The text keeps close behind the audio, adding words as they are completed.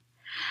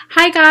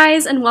Hi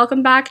guys, and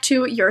welcome back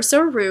to You're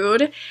So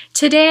Rude.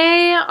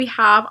 Today we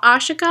have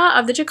Ashika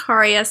of the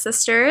Jakaria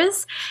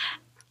Sisters.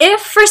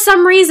 If for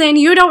some reason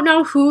you don't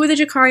know who the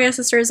Jakaria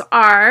Sisters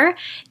are,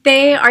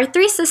 they are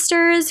three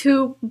sisters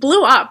who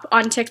blew up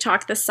on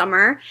TikTok this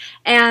summer,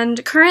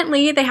 and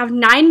currently they have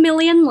 9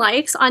 million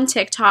likes on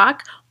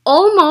TikTok,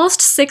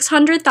 almost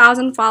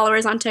 600,000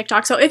 followers on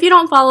TikTok. So if you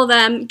don't follow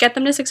them, get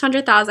them to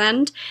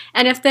 600,000.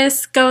 And if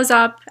this goes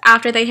up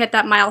after they hit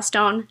that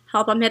milestone,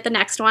 help them hit the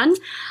next one.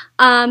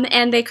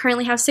 And they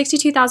currently have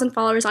 62,000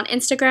 followers on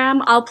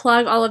Instagram. I'll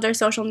plug all of their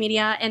social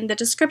media in the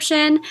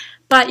description.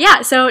 But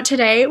yeah, so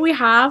today we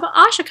have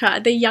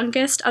Ashika, the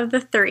youngest of the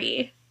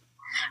three.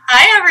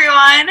 Hi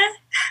everyone!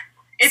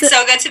 It's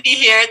so good to be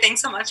here.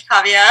 Thanks so much,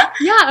 Kavya.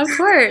 Yeah, of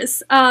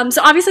course.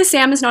 So obviously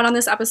Sam is not on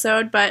this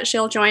episode, but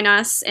she'll join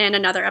us in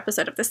another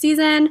episode of the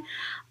season.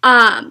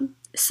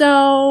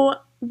 So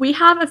we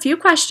have a few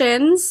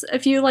questions, a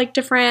few like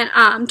different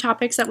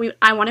topics that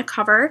I want to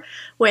cover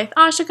with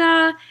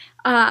Ashika.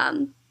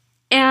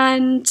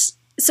 And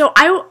so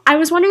I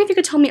was wondering if you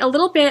could tell me a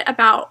little bit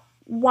about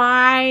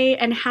why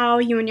and how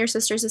you and your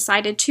sisters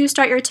decided to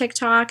start your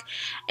TikTok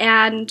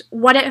and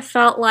what it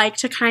felt like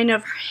to kind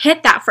of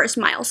hit that first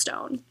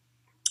milestone.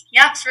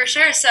 Yeah, for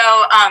sure. So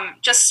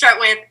just to start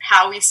with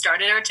how we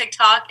started our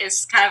TikTok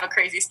is kind of a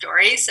crazy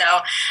story. So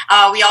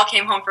we all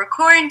came home for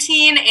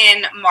quarantine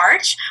in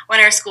March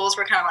when our schools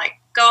were kind of like,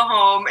 go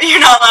home, you're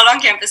not allowed on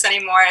campus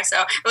anymore.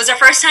 So it was our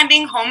first time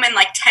being home in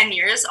like 10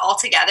 years all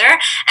together.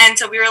 And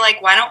so we were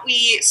like, why don't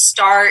we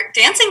start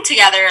dancing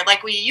together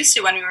like we used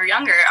to when we were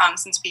younger,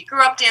 since we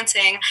grew up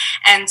dancing.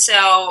 And so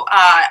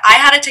I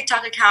had a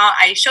TikTok account.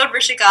 I showed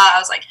Rishika. I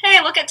was like,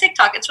 hey, look at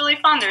TikTok. It's really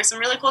fun. There's some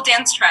really cool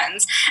dance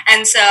trends.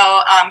 And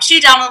so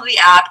she downloaded the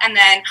app. And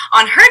then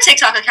on her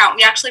TikTok account,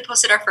 we actually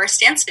posted our first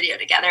dance video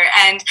together.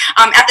 And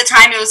at the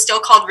time, it was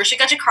still called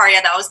Rishika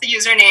Jakaria. That was the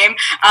username.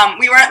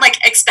 We weren't like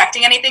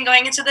expecting anything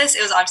going into this.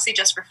 It was obviously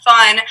just for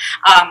fun.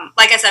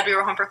 Like I said, we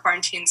were home for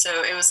quarantine,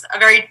 so it was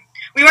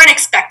we weren't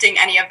expecting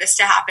any of this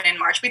to happen in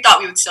March. We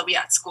thought we would still be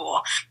at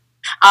school.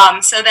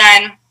 So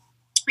then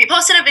we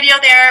posted a video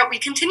there. We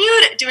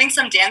continued doing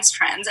some dance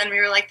trends, and we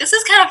were like, this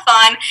is kind of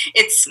fun.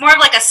 It's more of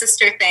like a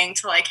sister thing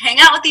to like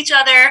hang out with each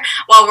other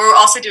while we're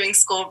also doing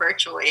school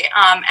virtually.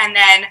 And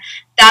then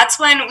that's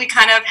when we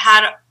kind of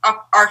had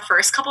our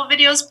first couple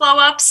videos blow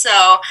up.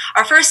 So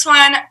our first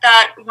one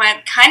that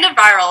went kind of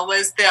viral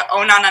was the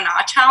Oh Na Na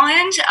Na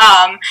challenge.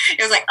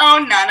 It was like, oh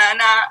na na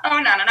na, oh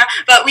na na na.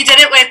 But we did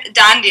it with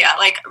Dandia,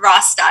 like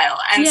Ross style.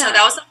 And so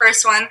that was the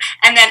first one.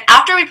 And then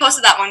after we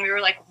posted that one, we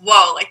were like,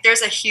 whoa, like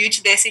there's a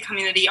huge Desi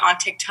community on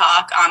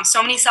TikTok.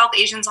 So many South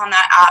Asians on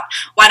that app.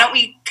 Why don't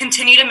we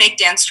continue to make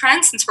dance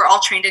trends since we're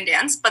all trained in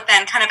dance, but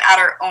then kind of add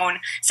our own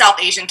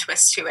South Asian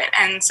twist to it.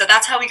 And so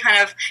that's how we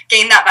kind of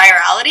gained that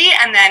virality.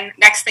 And then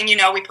next thing you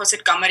know, we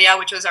posted Gamaria,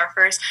 which was our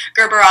first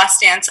Gerber Ross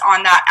dance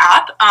on that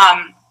app.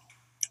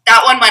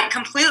 That one went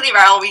completely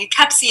viral. We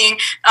kept seeing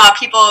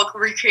people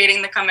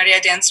recreating the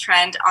Gamaria dance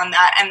trend on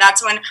that. And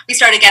that's when we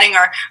started getting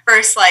our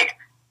first like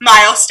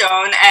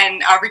milestone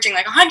and reaching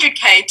like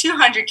 100K,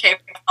 200K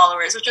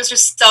followers, which was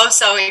just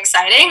so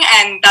exciting.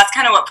 And that's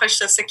kind of what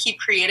pushed us to keep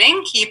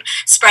creating, keep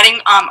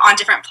spreading on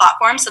different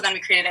platforms. So then we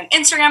created an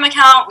Instagram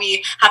account.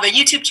 We have a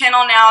YouTube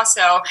channel now.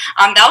 So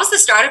that was the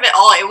start of it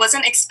all. It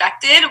wasn't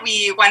expected.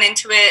 We went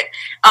into it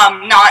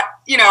not,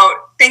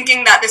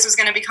 thinking that this was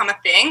going to become a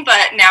thing,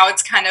 but now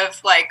it's kind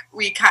of like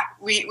we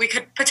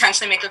could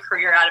potentially make a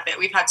career out of it.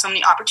 We've had so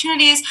many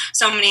opportunities,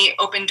 so many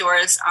open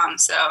doors.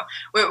 So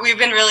we've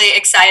been really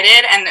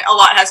excited, and a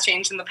lot has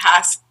changed in the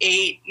past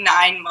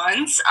 8-9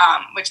 months,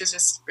 which is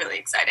just really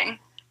exciting.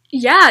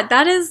 Yeah,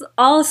 that is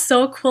all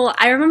so cool.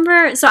 I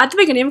remember, so at the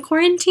beginning of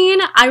quarantine,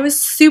 I was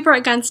super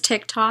against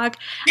TikTok.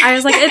 I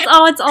was like, it's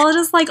all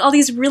just like all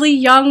these really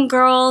young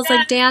girls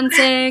like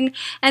dancing,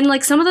 and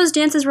like some of those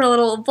dances were a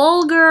little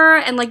vulgar,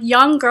 and like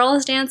young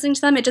girls dancing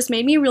to them, it just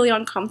made me really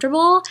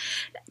uncomfortable.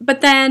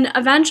 But then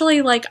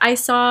eventually, like, I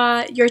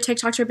saw your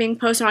TikToks were being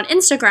posted on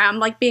Instagram,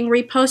 like being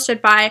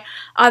reposted by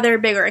other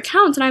bigger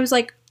accounts, and I was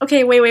like,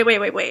 okay, wait.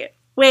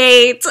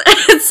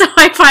 So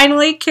I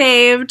finally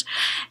caved,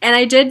 and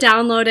I did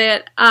download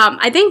it.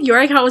 I think your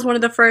account was one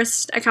of the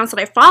first accounts that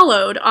I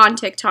followed on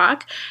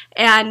TikTok,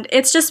 and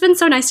it's just been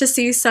so nice to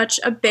see such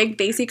a big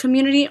Desi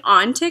community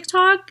on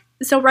TikTok.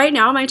 So right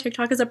now, my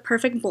TikTok is a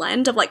perfect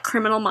blend of, like,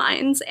 Criminal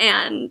Minds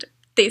and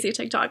Desi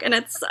TikTok, and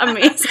it's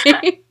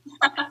amazing.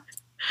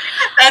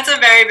 That's a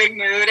very big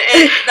mood.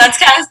 That's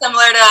kind of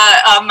similar to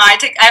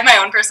I have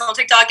my own personal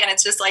TikTok, and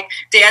it's just like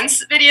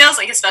dance videos,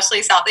 like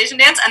especially South Asian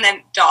dance, and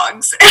then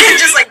dogs,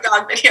 just like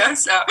dog videos.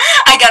 So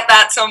I get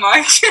that so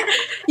much.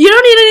 You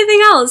don't need anything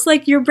else,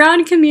 like your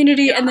brown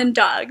community and then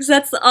dogs.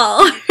 That's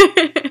all.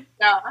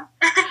 Yeah.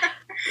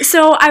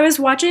 So I was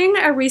watching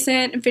a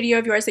recent video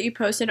of yours that you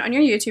posted on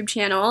your YouTube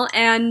channel,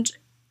 and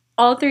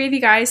all three of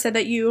you guys said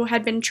that you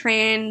had been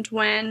trained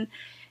when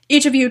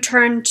each of you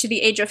turned to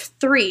the age of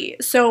 3.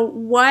 So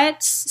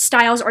what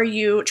styles are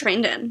you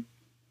trained in?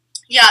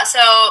 Yeah,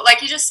 so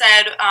like you just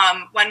said,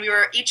 when we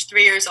were each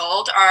 3 years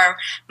old, our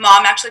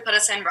mom actually put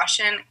us in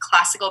Russian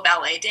classical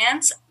ballet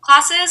dance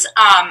classes.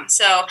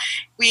 So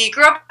we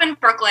grew up in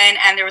Brooklyn,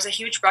 and there was a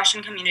huge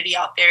Russian community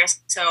out there.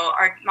 So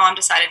our mom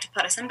decided to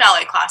put us in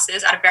ballet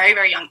classes at a very,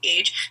 very young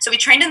age. So we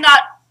trained in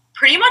that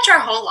pretty much our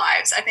whole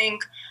lives, I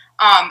think,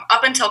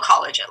 up until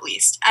college at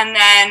least. And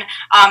then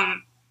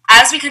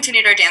as we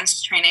continued our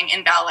dance training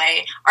in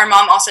ballet, our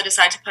mom also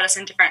decided to put us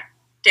in different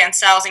dance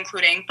styles,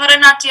 including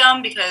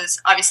Bharatanatyam, because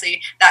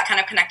obviously that kind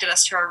of connected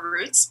us to our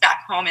roots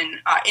back home in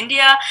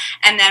India.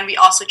 And then we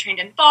also trained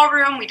in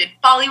ballroom. We did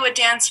Bollywood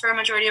dance for a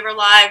majority of our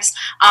lives.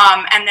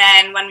 And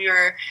then when we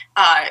were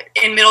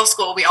in middle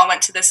school, we all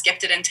went to this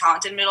gifted and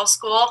talented middle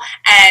school.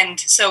 And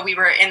so we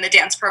were in the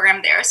dance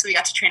program there. So we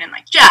got to train in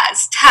like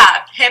jazz,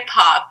 tap, hip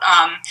hop.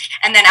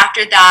 And then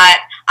after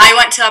that, I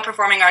went to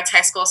performing arts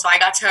high school, so I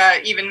got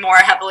to even more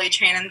heavily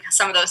train in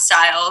some of those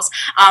styles.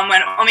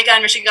 When Omika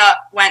and Rishika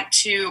went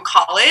to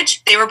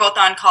college, they were both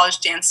on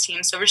college dance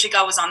teams. So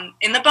Rishika was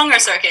in the Bhangra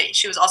circuit.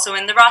 She was also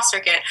in the Raw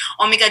circuit.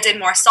 Omika did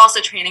more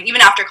salsa training.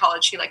 Even after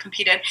college, she like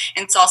competed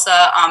in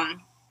salsa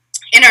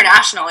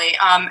internationally.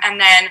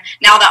 And then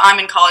now that I'm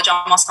in college,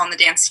 I'm also on the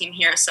dance team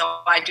here. So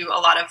I do a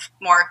lot of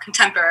more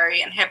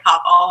contemporary and hip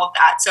hop, all of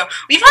that. So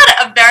we've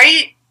had a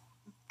very,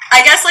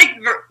 I guess, like,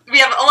 we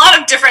have a lot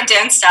of different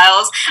dance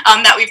styles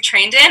that we've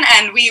trained in,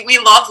 and we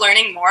love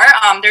learning more.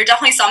 There are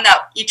definitely some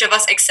that each of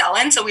us excel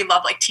in, so we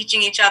love like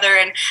teaching each other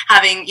and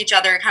having each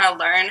other kind of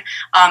learn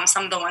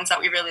some of the ones that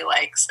we really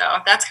like. So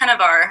that's kind of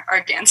our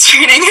dance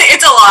training.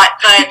 It's a lot,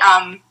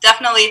 but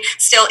definitely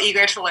still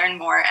eager to learn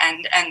more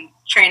and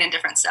train in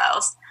different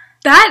styles.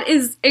 That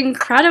is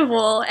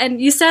incredible.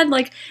 And you said,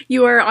 like,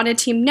 you are on a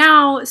team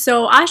now.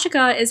 So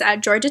Ashika is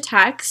at Georgia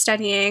Tech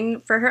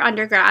studying for her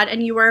undergrad,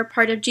 and you were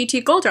part of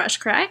GT Gold Rush,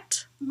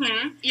 correct?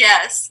 Mm-hmm.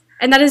 Yes.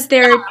 And that is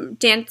their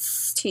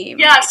dance team.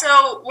 Yeah,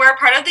 so we're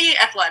part of the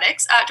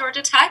athletics at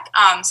Georgia Tech.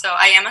 So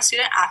I am a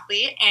student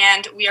athlete,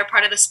 and we are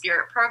part of the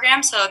Spirit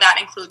program. So that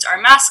includes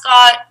our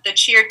mascot, the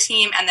cheer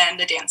team, and then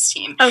the dance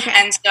team. Okay.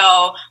 And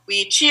so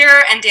we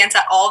cheer and dance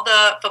at all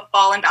the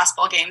football and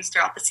basketball games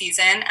throughout the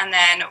season. And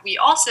then we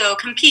also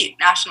compete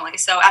nationally.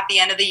 So at the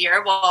end of the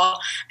year, we'll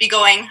be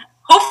going.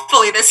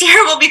 Hopefully this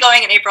year we'll be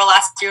going in April.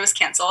 Last year was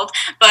canceled,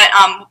 but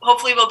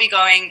hopefully we'll be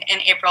going in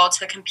April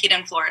to compete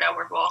in Florida,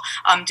 where we'll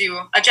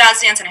do a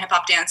jazz dance and a hip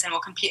hop dance, and we'll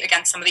compete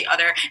against some of the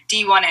other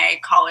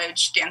D1A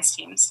college dance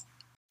teams.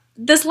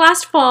 This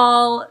last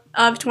fall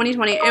of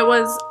 2020, it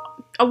was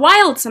a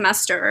wild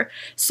semester.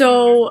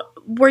 So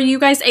were you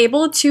guys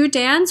able to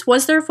dance? Were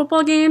there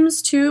football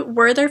games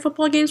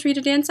for you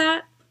to dance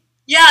at?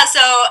 Yeah,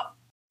 so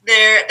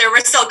there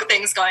were still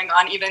things going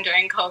on even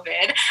during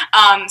COVID.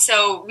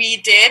 So we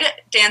did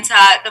dance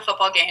at the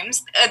football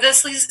games.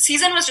 This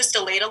season was just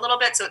delayed a little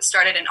bit, so it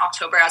started in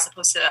October as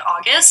opposed to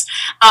August.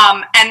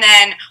 And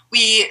then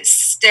we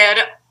stood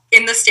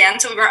in the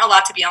stands, so we weren't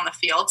allowed to be on the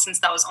field since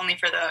that was only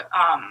for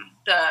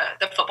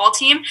the football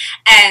team.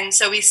 And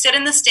so we stood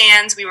in the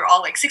stands. We were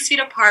all like 6 feet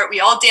apart. We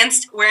all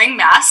danced wearing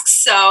masks.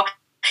 So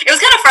it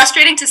was kind of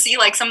frustrating to see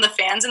like some of the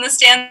fans in the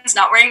stands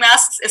not wearing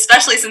masks,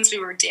 especially since we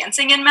were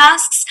dancing in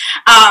masks.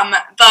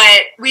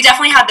 But we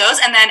definitely had those.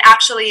 And then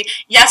actually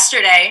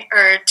yesterday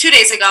or 2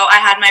 days ago, I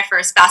had my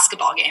first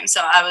basketball game.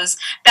 So I was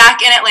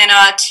back in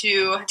Atlanta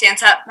to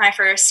dance at my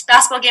first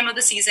basketball game of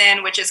the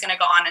season, which is going to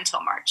go on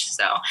until March.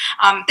 So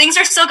things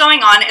are still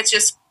going on. It's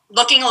just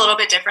looking a little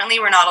bit differently.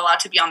 We're not allowed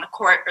to be on the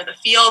court or the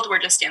field. We're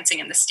just dancing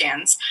in the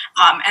stands.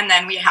 And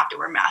then we have to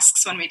wear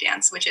masks when we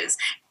dance, which is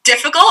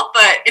difficult,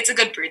 but it's a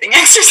good breathing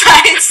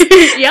exercise.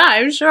 Yeah,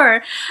 I'm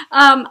sure.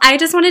 I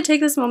just want to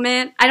take this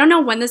moment. I don't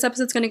know when this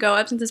episode's going to go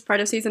up since it's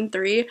part of season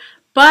 3,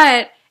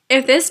 but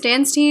if this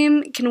dance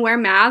team can wear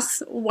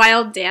masks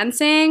while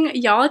dancing,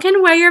 y'all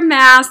can wear your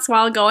masks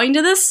while going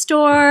to the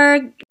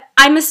store.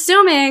 I'm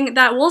assuming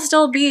that we'll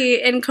still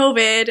be in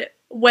COVID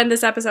when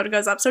this episode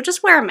goes up, so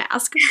just wear a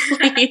mask,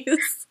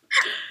 please.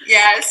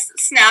 Yes,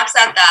 snaps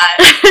at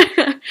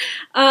that.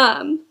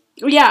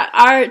 Yeah,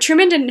 our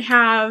Truman didn't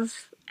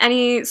have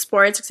any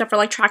sports except for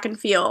like track and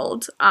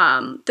field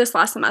this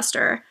last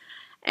semester,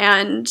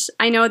 and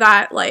I know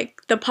that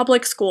like the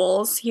public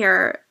schools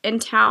here in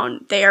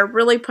town, they are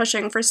really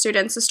pushing for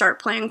students to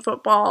start playing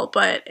football,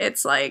 but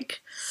it's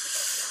like,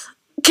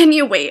 can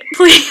you wait,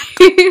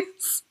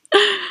 please?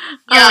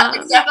 Yeah,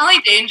 it's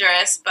definitely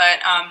dangerous, but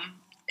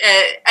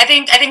I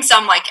think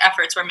some like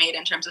efforts were made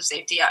in terms of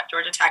safety at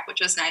Georgia Tech,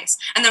 which was nice.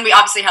 And then we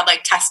obviously had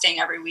like testing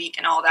every week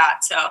and all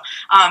that. So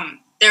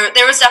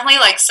there was definitely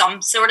like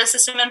some sort of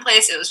system in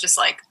place. It was just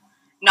like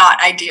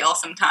not ideal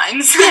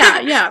sometimes.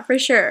 Yeah, for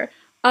sure.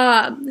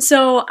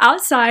 So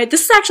outside,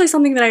 this is actually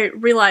something that I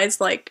realized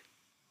like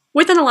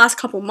within the last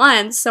couple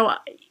months. So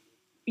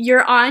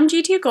you're on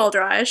GT Gold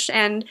Rush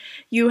and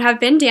you have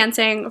been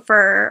dancing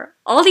for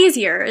all these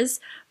years,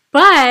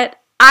 but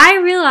I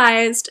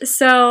realized,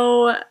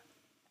 so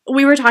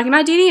we were talking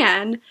about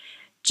DDN.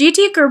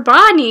 GT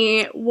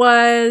Gurbani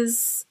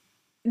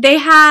they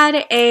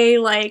had a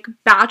like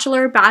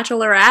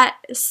bachelorette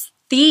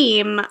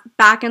theme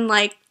back in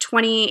like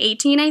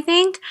 2018, I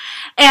think,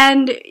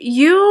 and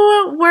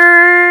you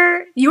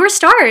were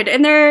starred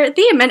in their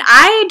theme, and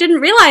I didn't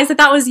realize that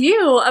that was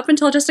you up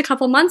until just a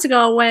couple months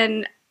ago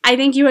when I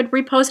think you had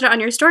reposted it on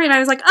your story, and I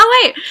was like,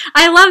 oh wait,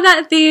 I love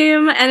that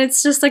theme, and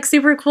it's just like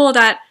super cool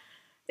that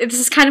this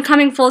is kind of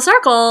coming full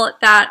circle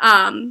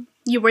that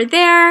you were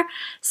there.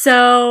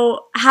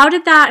 So how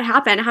did that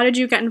happen? How did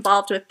you get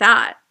involved with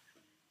that?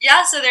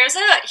 Yeah, so there's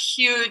a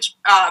huge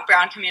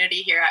Brown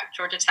community here at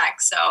Georgia Tech.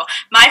 So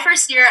my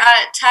first year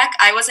at Tech,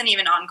 I wasn't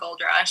even on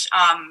Gold Rush.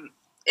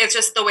 It's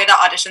just the way that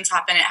auditions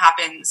happen. It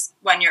happens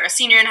when you're a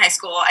senior in high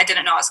school. I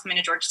didn't know I was coming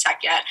to Georgia Tech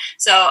yet.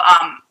 So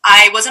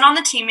I wasn't on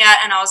the team yet,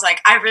 and I was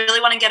like, I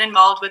really want to get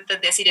involved with the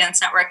Desi Dance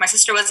Network. My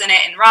sister was in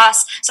it in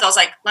Ross, so I was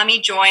like, let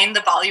me join the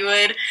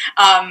Bollywood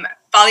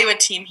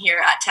team here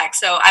at Tech.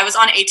 So I was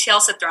on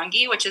ATL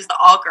Satrangi, which is the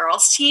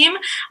all-girls team.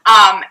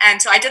 And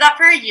so I did that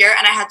for a year,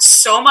 and I had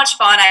so much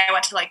fun. I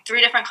went to like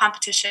 3 different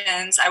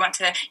competitions. I went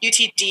to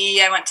UTD.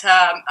 I went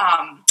to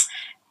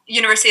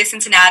University of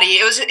Cincinnati.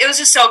 It was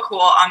just so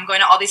cool.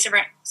 Going to all these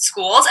different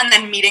schools and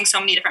then meeting so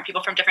many different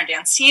people from different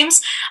dance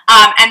teams.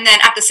 And then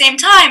at the same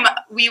time,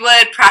 we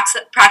would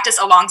practice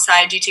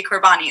alongside GT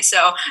Kurbani.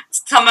 So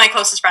some of my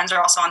closest friends are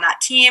also on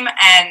that team,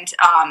 and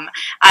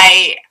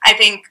I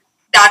think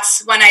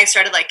that's when I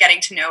started like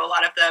getting to know a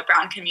lot of the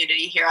Brown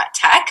community here at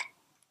Tech.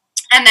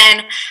 And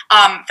then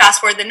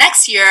fast forward the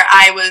next year,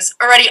 I was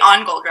already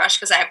on Gold Rush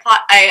because I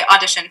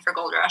auditioned for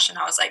Gold Rush, and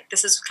I was like,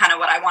 this is kind of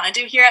what I want to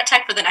do here at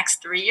Tech for the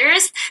next 3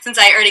 years, since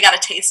I already got a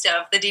taste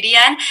of the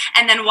DDN.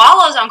 And then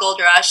while I was on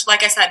Gold Rush,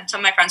 like I said,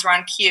 some of my friends were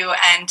on Q,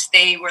 and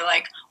they were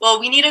like, well,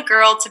 we need a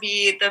girl to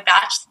be the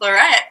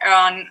Bachelorette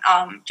on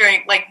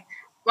during like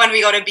when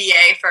we go to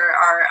BA for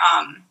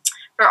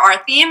our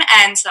theme.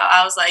 And so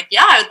I was like,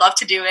 yeah, I would love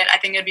to do it. I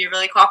think it'd be a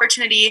really cool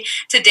opportunity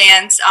to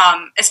dance,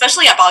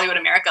 especially at Bollywood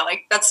America.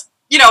 Like that's,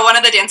 one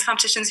of the dance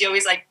competitions you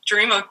always like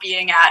dream of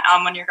being at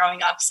when you're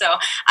growing up. So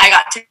I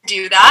got to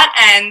do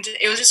that, and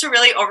it was just a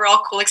really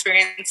overall cool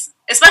experience,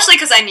 especially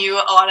because I knew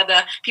a lot of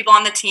the people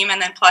on the team,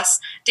 and then plus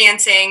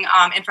dancing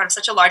in front of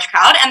such a large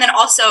crowd. And then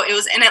also it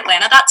was in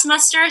Atlanta that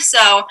semester,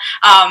 so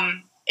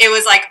it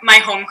was like my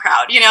home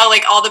crowd,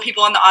 like all the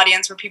people in the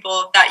audience were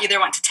people that either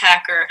went to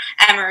Tech or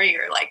Emory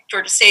or like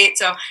Georgia State.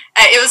 So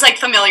it was like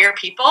familiar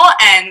people,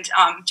 and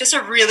just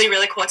a really,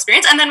 really cool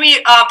experience. And then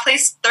we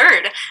placed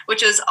 3rd,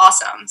 which is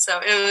awesome. So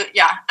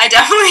I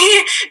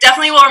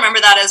definitely will remember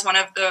that as one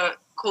of the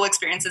cool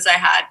experiences I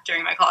had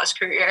during my college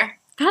career.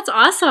 That's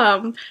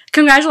awesome.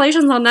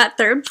 Congratulations on that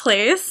 3rd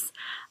place.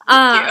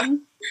 Thank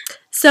you.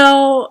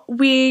 So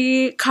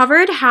we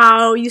covered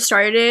how you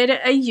started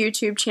a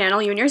YouTube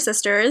channel, you and your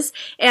sisters,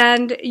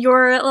 and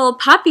your little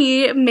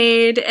puppy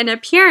made an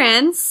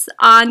appearance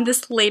on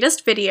this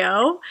latest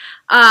video.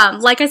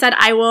 Like I said,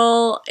 I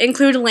will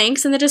include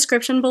links in the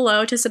description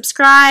below to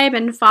subscribe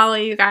and follow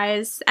you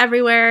guys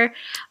everywhere.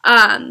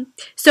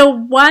 So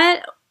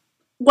what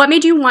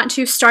made you want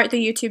to start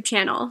the YouTube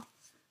channel?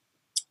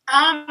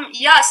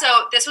 So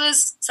this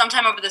was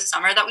sometime over the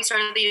summer that we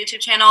started the YouTube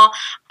channel.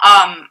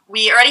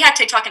 We already had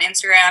TikTok and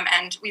Instagram,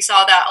 and we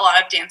saw that a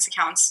lot of dance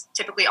accounts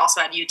typically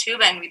also had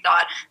YouTube, and we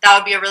thought that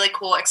would be a really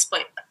cool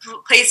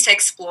place to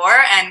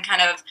explore and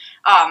kind of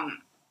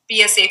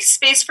be a safe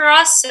space for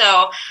us.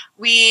 So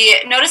we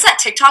noticed that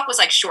TikTok was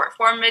like short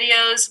form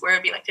videos where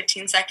it'd be like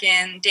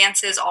 15-second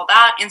dances, all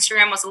that.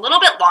 Instagram was a little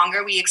bit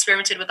longer. We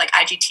experimented with like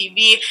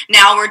IGTV.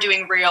 Now we're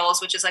doing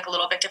Reels, which is like a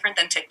little bit different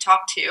than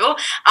TikTok too.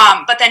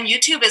 But then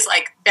YouTube is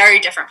like very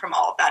different from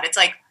all of that. It's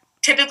like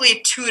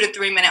typically 2 to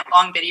 3 minute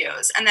long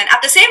videos. And then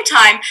at the same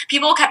time,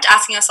 people kept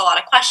asking us a lot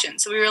of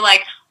questions. So we were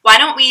like, why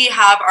don't we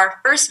have our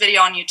first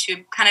video on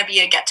YouTube kind of be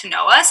a get to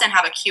know us and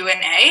have a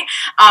Q&A?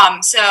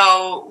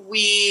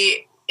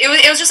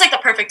 It was just like the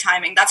perfect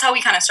timing. That's how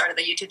we kind of started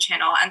the YouTube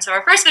channel. And so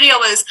our first video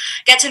was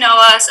get to know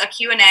us, a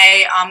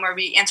Q&A where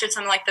we answered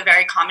some of like the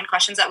very common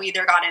questions that we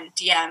either got in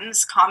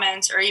DMs,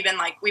 comments, or even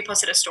like we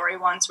posted a story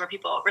once where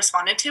people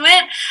responded to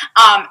it.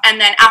 And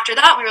then after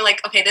that, we were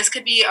like, okay, this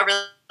could be a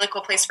really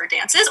cool place for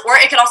dances, or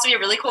it could also be a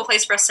really cool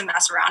place for us to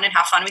mess around and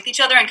have fun with each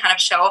other and kind of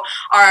show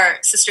our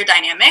sister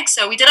dynamic.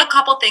 So we did a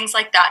couple things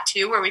like that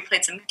too, where we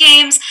played some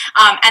games.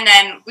 And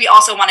then we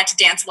also wanted to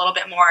dance a little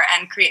bit more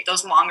and create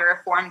those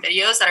longer form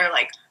videos that are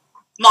like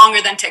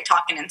longer than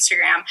TikTok and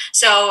Instagram.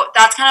 So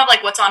that's kind of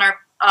like what's on our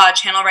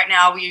channel right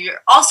now.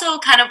 We're also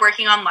kind of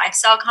working on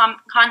lifestyle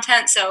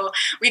content. So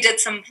we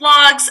did some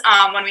vlogs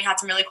when we had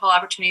some really cool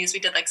opportunities. We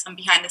did like some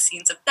behind the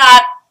scenes of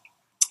that.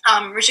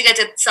 Rishika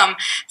did some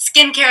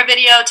skincare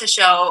video to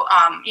show,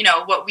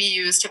 what we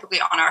use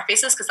typically on our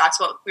faces, because that's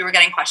what we were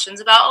getting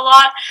questions about a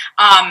lot.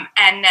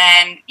 And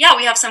then,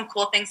 we have some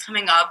cool things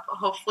coming up,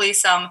 hopefully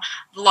some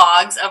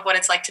vlogs of what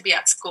it's like to be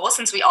at school,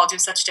 since we all do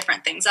such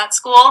different things at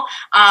school.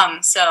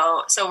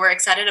 So we're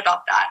excited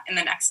about that in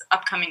the next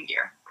upcoming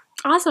year.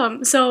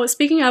 Awesome. So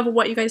speaking of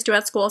what you guys do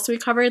at school, so we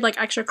covered like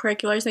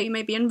extracurriculars that you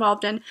may be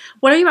involved in.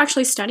 What are you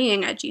actually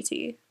studying at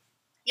GT?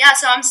 Yeah,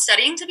 so I'm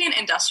studying to be an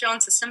industrial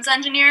and systems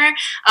engineer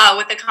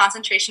with a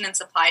concentration in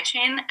supply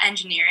chain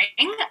engineering.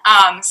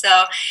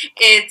 So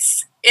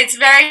it's it's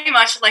very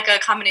much like a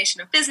combination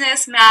of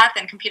business, math,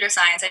 and computer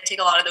science. I take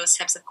a lot of those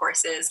types of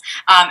courses,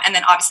 and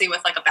then obviously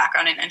with like a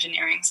background in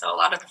engineering, so a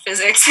lot of the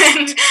physics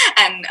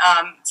and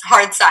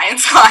hard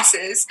science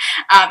classes.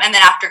 And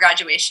then after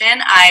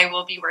graduation, I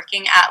will be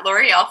working at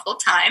L'Oreal full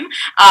time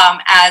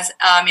as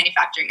a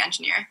manufacturing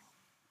engineer.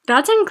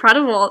 That's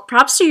incredible.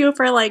 Props to you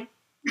for like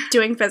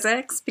doing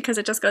physics because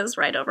it just goes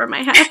right over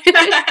my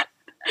head.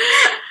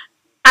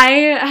 I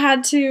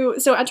had to,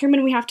 so at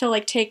Truman we have to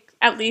like take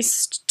at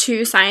least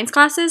 2 science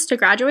classes to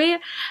graduate,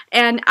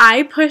 and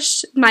I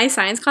pushed my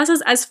science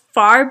classes as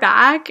far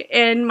back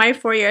in my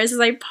 4 years as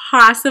I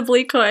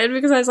possibly could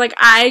because I was like,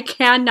 I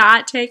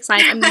cannot take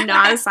science. I'm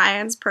not a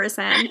science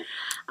person.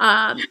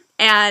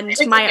 And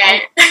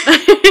my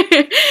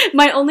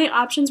my only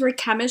options were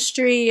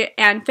chemistry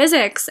and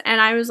physics,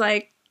 and I was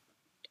like,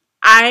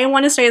 I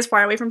want to stay as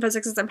far away from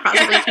physics as I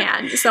possibly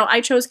can. So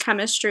I chose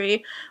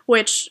chemistry,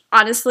 which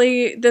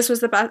honestly, this was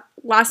the best.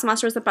 Last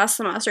semester was the best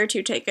semester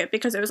to take it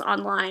because it was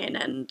online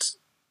and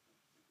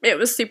it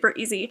was super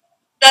easy.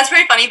 That's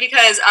very funny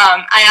because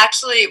I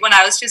actually, when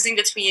I was choosing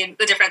between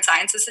the different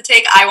sciences to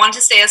take, I wanted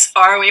to stay as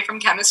far away from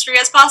chemistry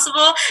as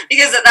possible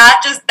because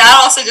that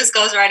also just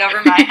goes right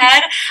over my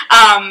head.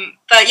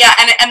 But yeah,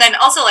 and then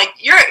also like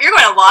you're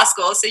going to law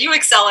school, so you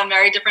excel in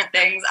very different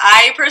things.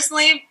 I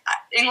personally,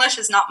 English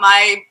is not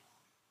my.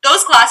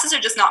 Those classes are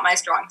just not my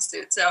strong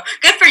suit. So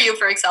good for you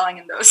for excelling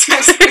in those.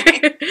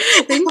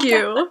 Thank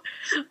you.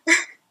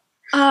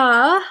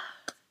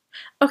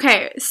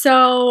 Okay,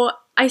 so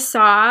I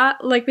saw,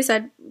 like we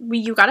said,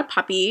 you got a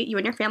puppy. You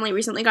and your family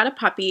recently got a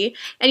puppy,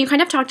 and you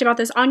kind of talked about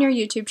this on your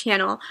YouTube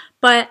channel.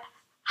 But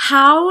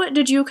how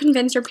did you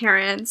convince your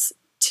parents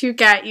to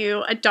get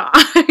you a dog?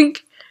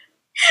 It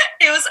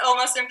was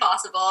almost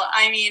impossible.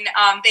 I mean,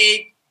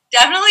 they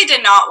definitely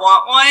did not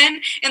want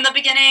one in the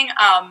beginning.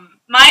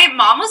 My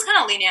mom was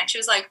kind of lenient. She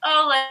was like,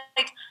 oh,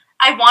 like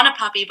I want a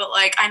puppy, but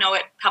like I know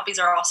puppies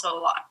are also a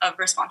lot of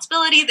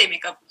responsibility. They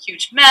make a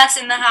huge mess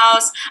in the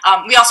house.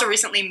 We also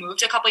recently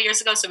moved a couple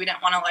years ago, so we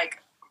didn't want to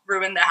like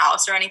ruin the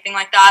house or anything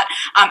like that.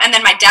 And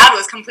then my dad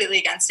was completely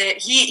against it.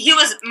 He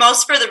was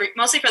mostly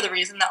for the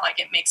reason that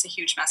like it makes a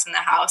huge mess in the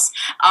house.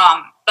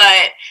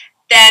 But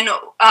then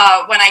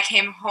when I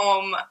came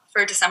home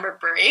for December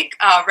break,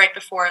 right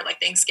before like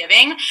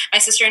Thanksgiving, my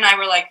sister and I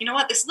were like, you know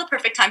what, this is the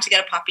perfect time to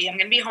get a puppy. I'm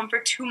going to be home for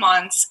 2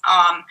 months.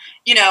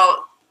 You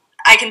know,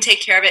 I can take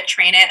care of it,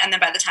 train it, and then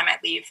by the time I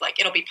leave, like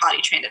it'll be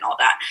potty trained and all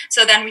that.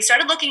 So then we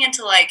started looking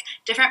into like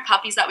different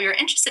puppies that we were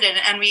interested in,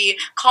 and we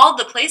called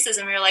the places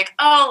and we were like,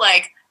 oh,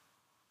 like,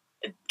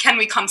 can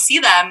we come see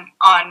them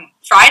on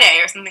Friday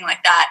or something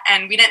like that?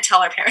 And we didn't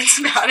tell our parents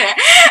about it.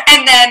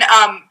 And then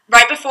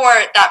right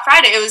before that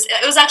Friday,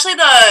 it was actually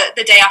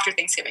the day after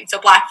Thanksgiving, so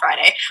Black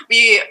Friday.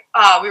 We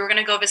were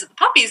gonna go visit the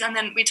puppies, and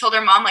then we told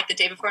our mom like the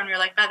day before, and we were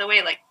like, by the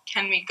way, like,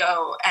 can we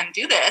go and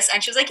do this?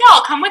 And she was like, yeah,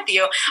 I'll come with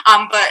you.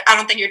 But I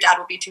don't think your dad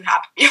will be too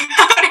happy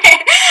about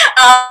it.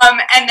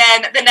 And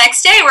then the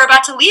next day we're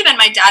about to leave, and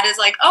my dad is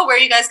like, oh, where are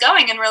you guys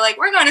going? And we're like,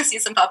 we're going to see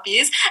some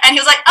puppies. And he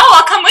was like, oh,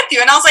 I'll come with you.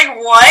 And I was like,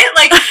 what?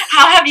 Like,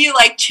 how have you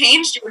like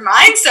changed your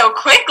mind so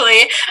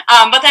quickly?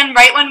 But then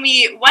right when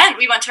we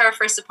went to our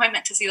first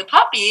appointment to see the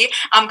puppy,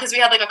 because we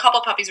had like a couple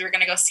puppies we were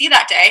going to go see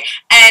that day,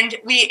 and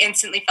we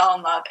instantly fell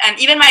in love. And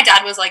even my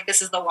dad was like,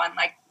 this is the one,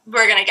 like,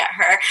 we're going to get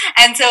her.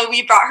 And so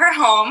we brought her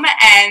home,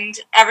 and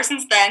ever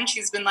since then,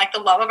 she's been like the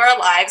love of our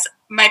lives.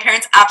 My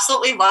parents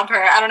absolutely love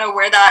her. I don't know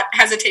where that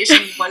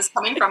hesitation was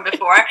coming from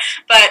before,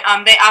 but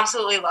they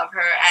absolutely love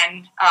her.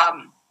 And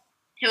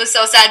it was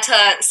so sad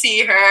to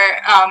see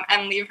her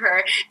and leave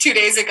her 2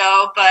 days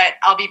ago, but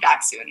I'll be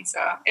back soon, so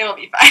it'll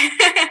be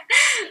fine.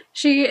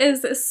 She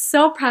is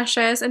so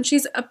precious, and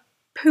she's a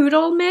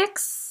poodle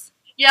mix.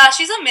 Yeah,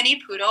 she's a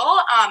mini poodle.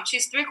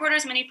 She's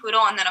 3/4 mini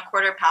poodle and then a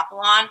quarter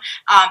Papillon.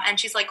 And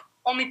she's like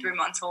only 3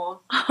 months old,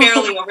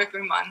 barely over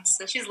 3 months.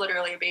 So she's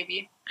literally a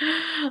baby.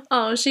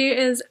 Oh, she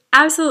is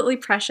absolutely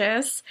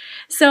precious.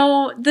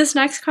 So this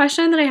next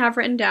question that I have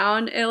written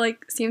down, it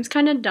like seems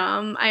kind of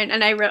dumb.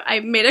 I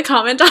made a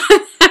comment on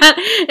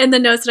that in the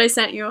notes that I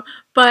sent you.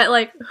 But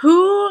like,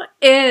 who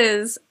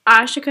is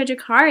Ashika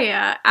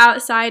Jacaria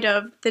outside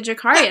of the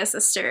Jacaria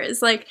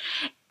sisters? Like,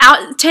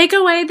 take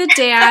away the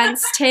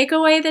dance, take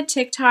away the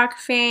TikTok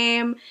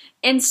fame,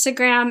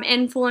 Instagram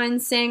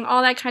influencing,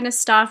 all that kind of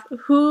stuff.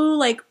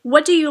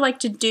 What do you like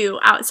to do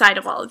outside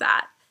of all of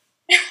that?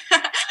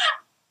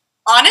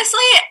 Honestly,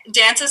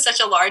 dance is such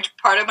a large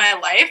part of my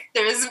life.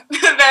 There's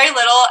very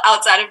little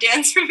outside of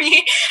dance for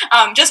me,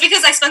 just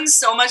because I spend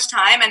so much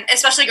time, and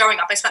especially growing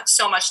up, I spent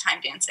so much time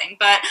dancing.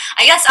 But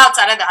I guess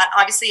outside of that,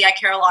 obviously, I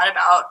care a lot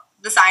about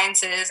the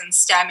sciences and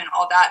STEM and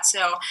all that.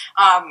 So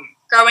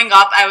growing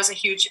up, I was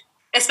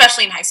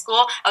especially in high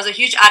school, I was a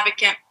huge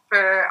advocate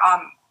for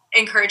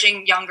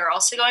encouraging young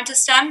girls to go into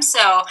STEM.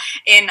 So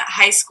in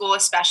high school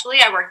especially,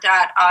 I worked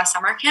at a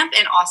summer camp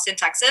in Austin,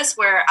 Texas,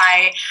 where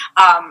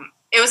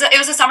it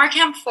was a summer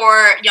camp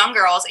for young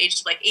girls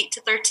aged like 8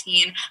 to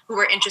 13 who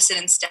were interested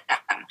in STEM.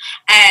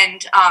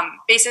 And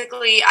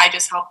basically I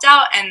just helped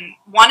out and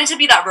wanted to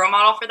be that role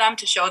model for them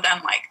to show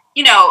them like,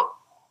 you know,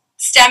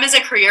 STEM is a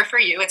career for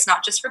you. It's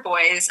not just for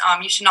boys.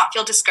 You should not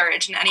feel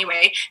discouraged in any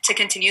way to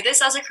continue this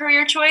as a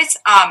career choice,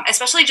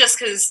 especially just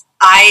because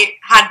I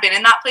had been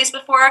in that place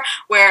before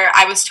where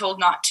I was told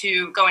not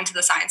to go into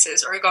the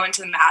sciences or go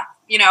into the math,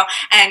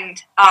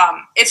 and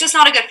it's just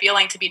not a good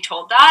feeling to be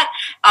told that,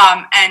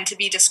 and to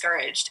be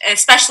discouraged,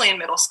 especially in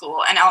middle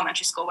school and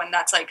elementary school when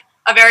that's like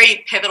a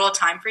very pivotal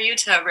time for you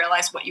to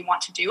realize what you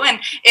want to do. And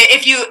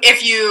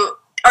if you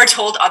are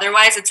told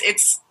otherwise,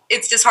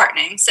 it's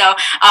disheartening. So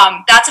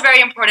that's a very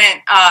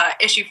important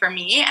issue for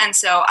me. And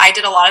so I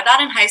did a lot of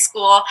that in high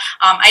school.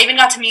 I even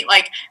got to meet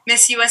like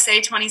Miss USA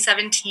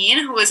 2017,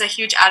 who was a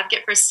huge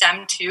advocate for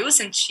STEM too,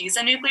 since she's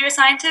a nuclear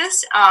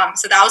scientist.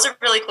 So that was a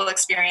really cool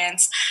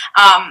experience.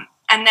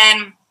 And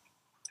then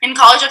in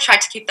college, I've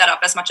tried to keep that up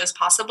as much as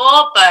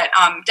possible, but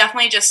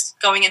definitely just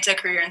going into a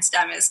career in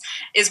STEM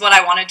is what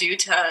I want to do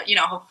to,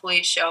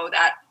 hopefully show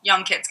that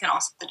young kids can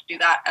also do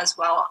that as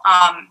well.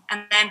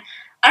 And then,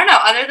 I don't know,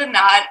 other than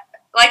that,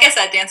 like I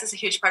said, dance is a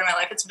huge part of my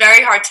life. It's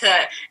very hard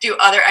to do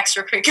other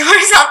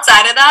extracurriculars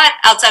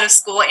outside of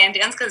school and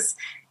dance, because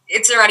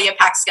it's already a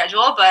packed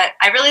schedule. But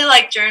I really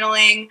like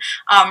journaling,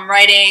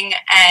 writing,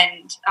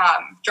 and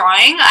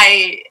drawing.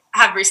 I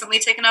have recently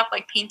taken up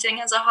like painting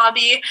as a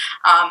hobby.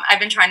 I've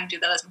been trying to do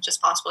that as much as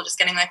possible, just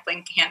getting like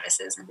blank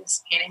canvases and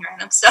just painting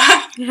random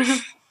stuff.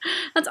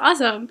 That's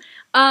awesome.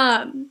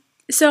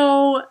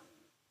 So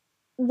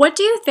what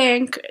do you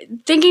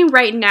thinking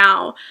right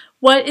now,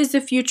 what is the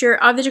future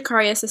of the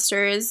Jakaria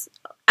sisters,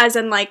 as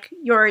in like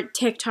your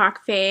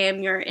TikTok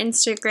fame, your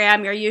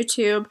Instagram, your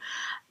YouTube?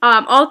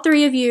 All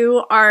three of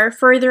you are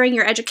furthering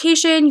your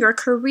education, your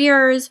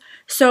careers.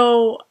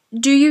 So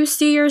do you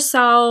see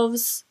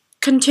yourselves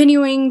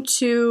continuing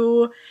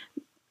to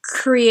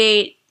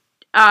create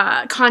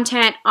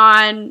content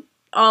on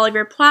all of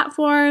your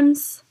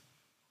platforms?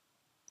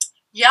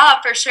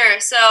 Yeah, for sure.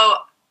 So,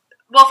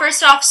 well,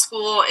 first off,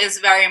 school is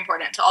very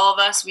important to all of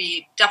us.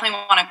 We definitely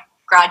want to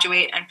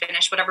graduate and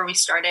finish whatever we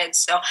started.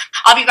 So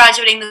I'll be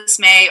graduating this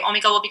May.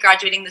 Omika will be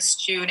graduating this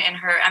June in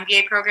her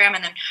MBA program,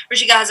 and then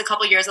Rishika has a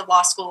couple years of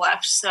law school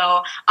left.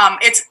 So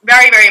it's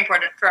very, very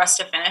important for us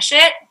to finish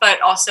it,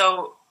 but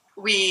also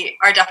we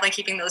are definitely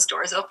keeping those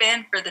doors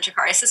open for the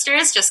Jakaria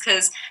sisters, just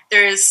because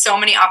there's so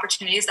many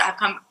opportunities that have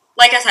come,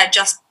 like I said,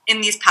 just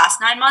in these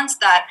past 9 months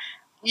that,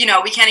 we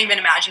can't even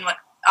imagine what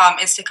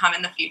is to come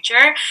in the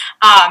future.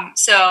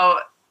 So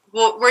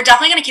we're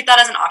definitely going to keep that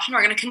as an option.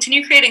 We're going to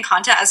continue creating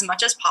content as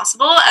much as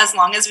possible, as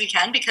long as we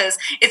can, because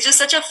it's just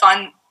such a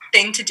fun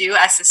thing to do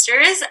as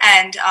sisters,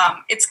 and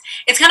it's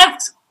kind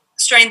of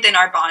strengthened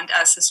our bond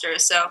as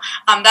sisters. So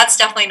that's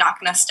definitely not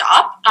going to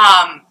stop.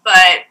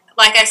 But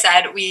like I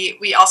said,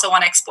 we also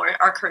want to explore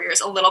our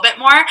careers a little bit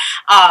more.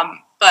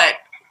 But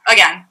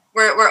again,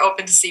 we're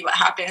open to see what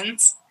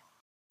happens.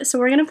 So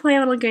we're going to play a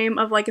little game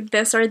of like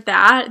this or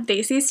that,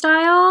 Desi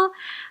style.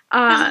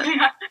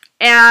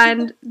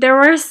 And there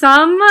were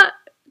some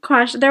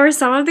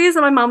of these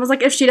that my mom was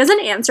like, if she doesn't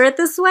answer it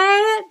this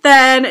way,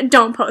 then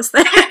don't post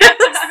this.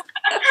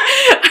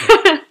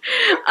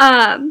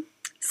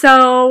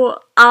 So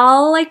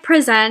I'll like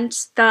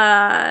present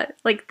the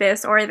like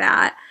this or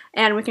that,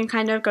 and we can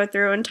kind of go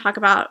through and talk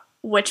about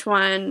which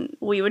one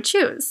we would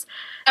choose.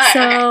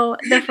 So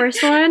okay. The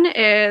first one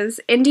is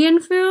Indian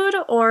food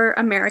or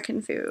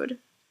American food?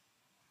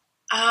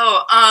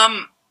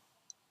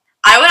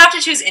 I would have to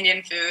choose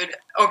Indian food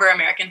over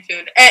American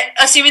food,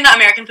 assuming that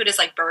American food is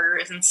like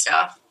burgers and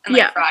stuff and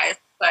like fries.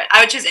 But I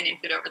would choose Indian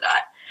food over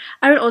that.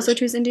 I would also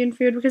choose Indian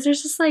food because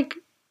there's just like,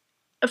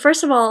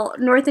 first of all,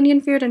 North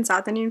Indian food and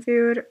South Indian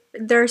food,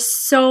 there's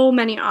so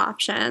many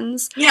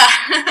options. Yeah.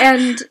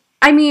 And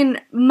I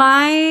mean,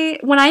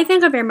 when I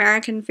think of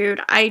American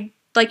food,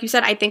 like you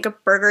said, I think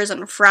of burgers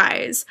and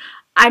fries.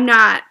 I'm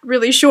not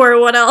really sure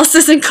what else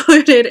is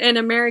included in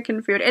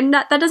American food. And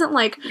that doesn't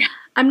like,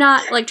 I'm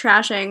not like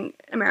trashing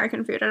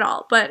American food at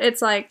all, but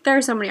it's like there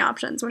are so many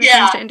options when it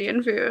comes to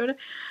Indian food.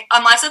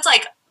 Unless it's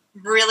like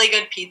really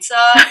good pizza,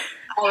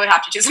 I would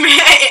have to choose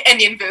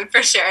Indian food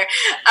for sure.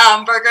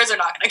 Burgers are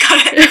not going to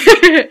cut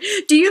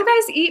it. Do you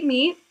guys eat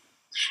meat?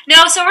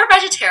 No, so we're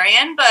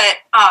vegetarian, but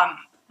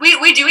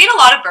we do eat a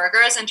lot of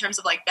burgers in terms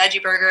of like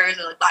veggie burgers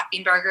or like black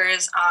bean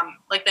burgers,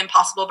 like the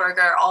Impossible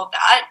Burger, all of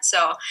that.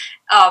 So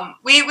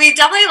we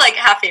definitely like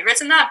have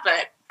favorites in that,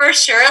 but for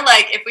sure,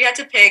 like if we had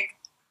to pick,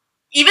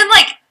 even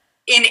like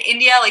in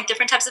India, like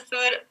different types of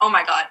food, oh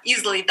my god,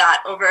 easily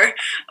that over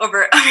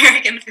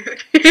American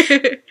food.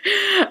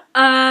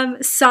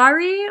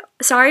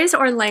 Saris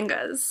or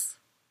lehengas?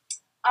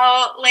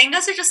 Oh,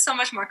 lehengas are just so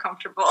much more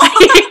comfortable.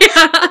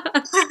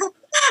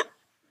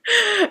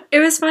 It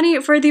was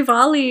funny, for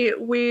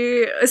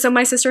Diwali, so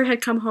my sister had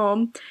come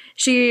home.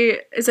 She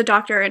is a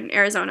doctor in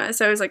Arizona,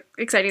 so it was like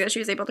exciting that she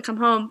was able to come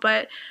home,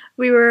 but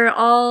we were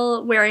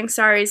all wearing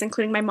saris,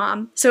 including my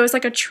mom. So it was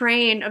like a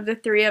train of the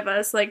three of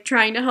us, like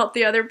trying to help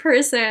the other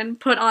person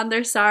put on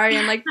their sari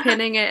and like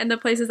pinning it in the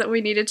places that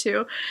we needed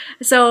to.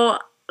 So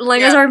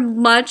lehengas are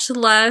much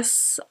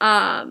less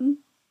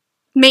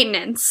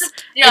maintenance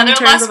in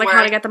terms of like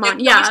how to get them on.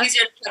 It's much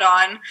easier to put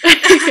on.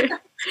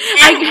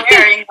 And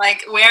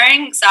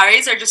wearing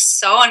saris are just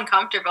so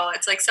uncomfortable.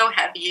 It's like so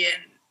heavy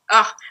and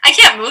I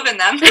can't move in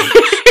them.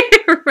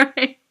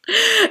 Right.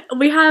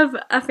 We have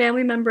a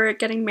family member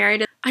getting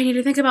married. I need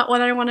to think about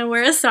whether I want to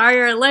wear a sari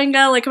or a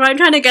lehenga. Like, if I'm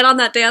trying to get on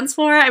that dance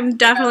floor, I'm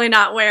definitely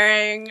not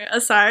wearing a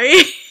sari.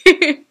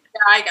 Yeah,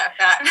 I got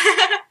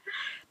that.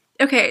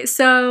 Okay,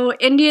 so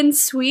Indian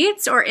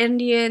sweets or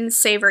Indian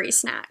savory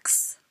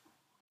snacks?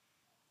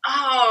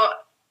 Oh,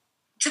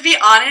 to be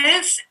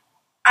honest,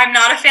 I'm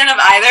not a fan of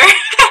either.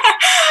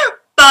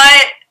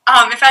 But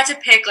if I had to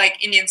pick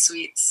like Indian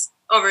sweets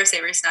over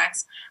savory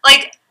snacks,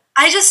 like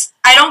I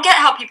don't get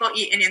how people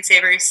eat Indian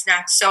savory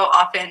snacks so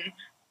often.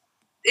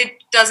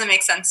 It doesn't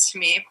make sense to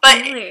me.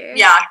 But Really?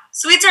 yeah,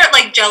 sweets are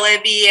like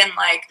jalebi and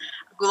like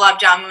gulab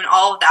jamun,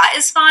 all of that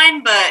is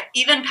fine. But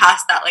even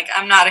past that, like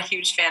I'm not a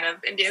huge fan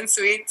of Indian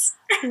sweets.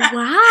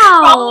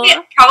 Wow.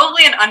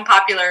 Probably an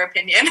unpopular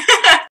opinion.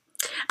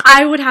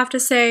 I would have to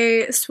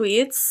say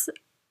sweets.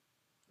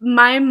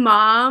 My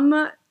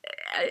mom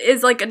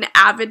is like an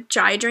avid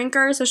chai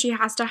drinker, so she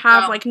has to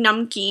have like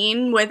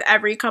namkeen with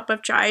every cup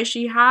of chai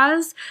she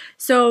has.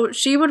 So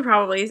she would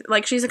probably,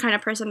 like, she's the kind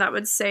of person that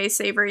would say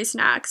savory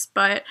snacks,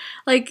 but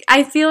like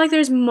I feel like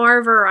there's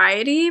more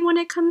variety when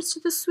it comes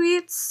to the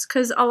sweets,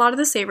 because a lot of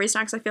the savory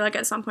snacks I feel like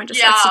at some point just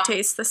starts to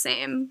taste the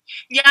same.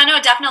 Yeah,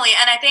 no, definitely.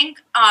 And I think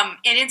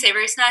Indian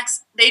savory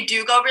snacks, they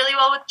do go really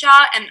well with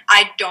chai, and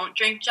I don't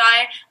drink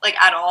chai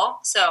like at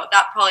all, so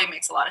that probably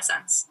makes a lot of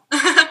sense.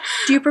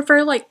 Do you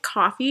prefer like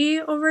coffee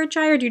over a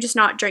chai, or do you just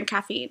not drink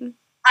caffeine?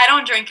 I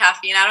don't drink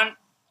caffeine. I don't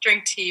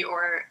drink tea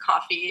or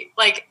coffee.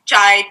 Like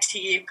chai,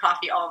 tea,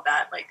 coffee, all of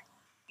that. Like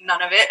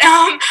none of it.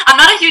 I'm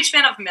not a huge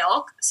fan of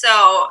milk,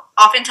 so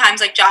oftentimes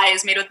like chai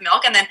is made with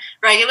milk, and then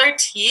regular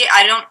tea,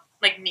 I don't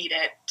like need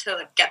it to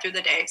like, get through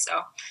the day.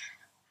 So,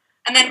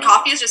 and then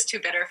coffee is just too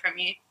bitter for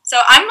me. So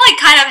I'm like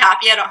kind of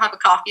happy I don't have a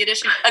coffee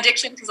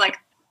addiction because like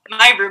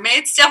my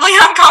roommates definitely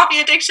have coffee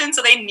addiction,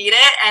 so they need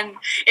it, and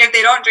if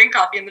they don't drink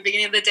coffee in the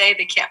beginning of the day,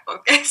 they can't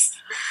focus.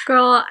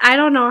 Girl, I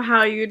don't know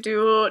how you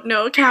do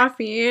no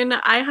caffeine.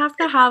 I have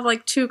to have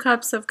like 2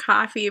 cups of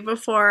coffee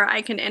before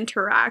I can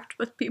interact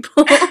with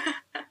people.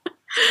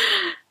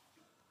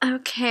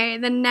 Okay,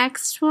 the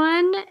next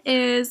one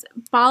is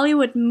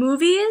Bollywood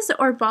movies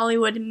or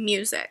Bollywood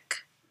music?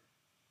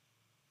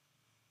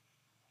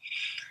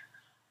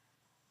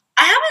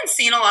 I haven't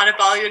seen a lot of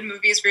Bollywood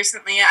movies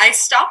recently. I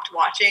stopped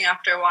watching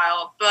after a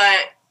while,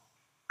 but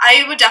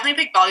I would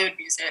definitely pick Bollywood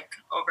music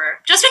over.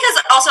 Just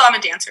because also I'm a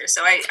dancer,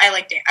 so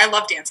I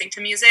love dancing to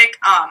music,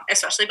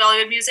 especially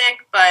Bollywood music.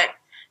 But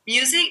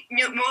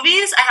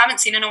movies I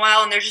haven't seen in a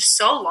while, and they're just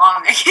so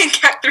long I can't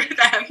get through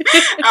them.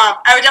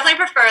 I would definitely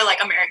prefer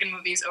like American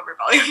movies over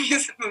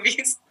Bollywood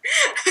movies.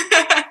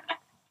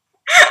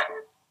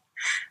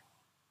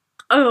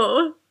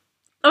 Oh,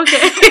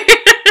 okay.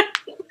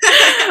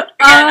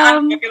 Again,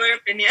 unpopular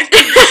opinion.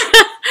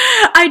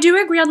 I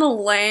do agree on the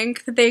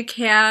length. They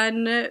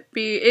can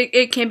be,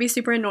 it can be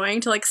super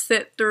annoying to like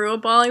sit through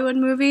a Bollywood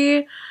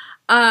movie.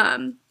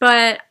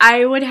 But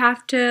I would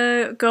have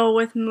to go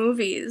with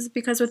movies,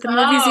 because with the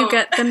movies you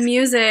get the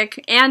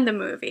music and the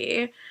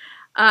movie.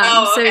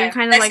 So you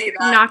kind of like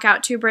knock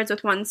out 2 birds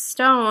with 1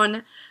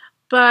 stone.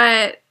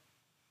 But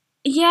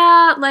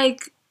yeah,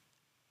 like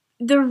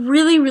the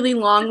really, really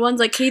long ones,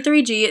 like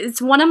K3G,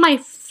 it's one of my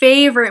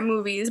favorite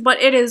movies, but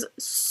it is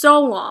so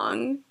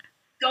long.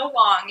 So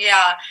long,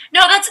 yeah.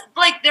 No, that's,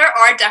 like, there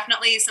are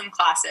definitely some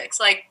classics.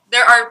 Like,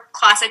 there are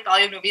classic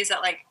Bollywood movies that,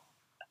 like,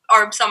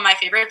 are some of my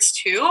favorites,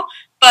 too.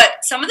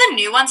 But some of the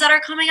new ones that are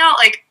coming out,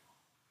 like,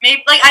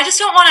 maybe, like, I just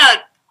don't want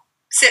to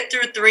sit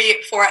through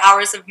 3-4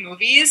 hours of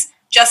movies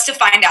just to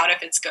find out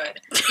if it's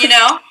good, you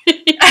know?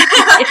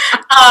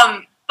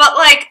 But,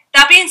 like,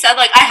 that being said,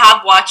 like, I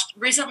have watched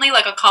recently,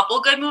 like, a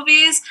couple good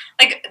movies.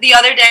 Like, the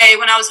other day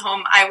when I was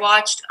home, I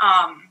watched,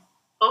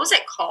 what was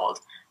it called?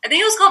 I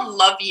think it was called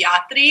Love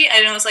Yatri,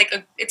 and it was, like,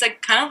 it's,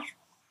 like, kind of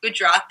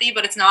Gujarati,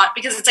 but it's not,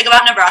 because it's, like,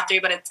 about Navratri,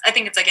 but I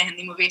think it's, like, a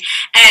Hindi movie.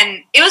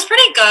 And it was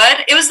pretty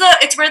good.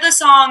 It's where the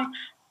song,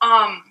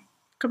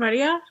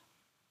 Kamaria?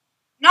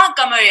 Not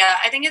Gamaria,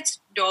 I think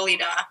it's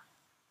Dolida.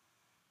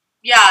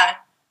 Yeah.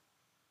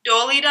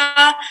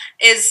 Dolida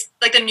is,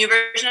 like, the new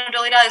version of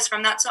Dolida is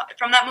from that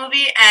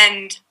movie,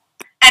 and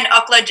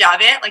Akla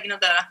Javed, like, you know,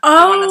 the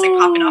one that's, like,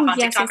 popping off on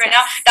TikTok right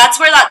now. That's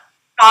where that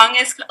song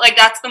is, like,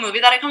 that's the movie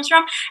that it comes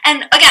from.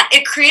 And, again,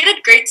 it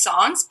created great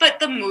songs, but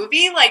the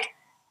movie, like,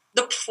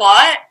 the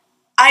plot,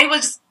 I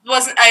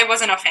wasn't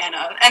a fan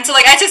of. And so,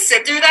 like, I had to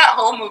sit through that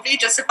whole movie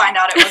just to find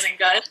out it wasn't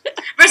good.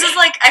 Versus,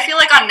 like, I feel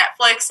like on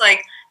Netflix,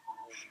 like,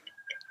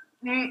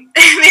 maybe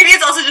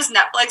it's also just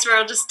Netflix where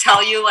it'll just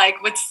tell you,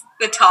 like, what's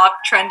the top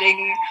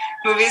trending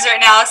movies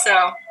right now,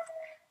 so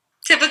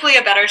typically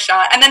a better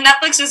shot. And then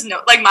Netflix just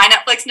my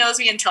Netflix knows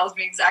me and tells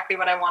me exactly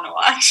what I want to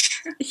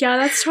watch. Yeah,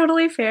 that's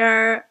totally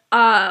fair.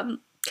 I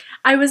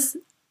was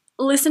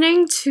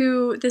listening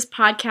to this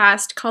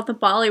podcast called The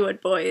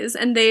Bollywood Boys,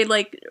 and they,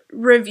 like,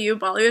 review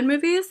Bollywood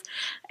movies,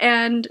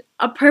 and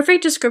a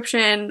perfect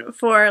description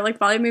for, like,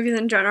 Bollywood movies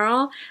in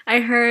general, I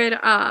heard,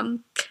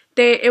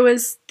 they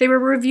were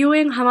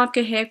reviewing Hum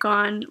Aapke Hai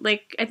Kaun,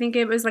 like I think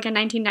it was like a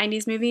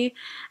 1990s movie,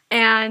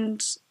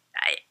 and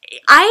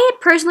I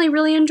personally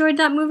really enjoyed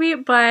that movie,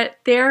 but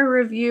their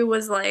review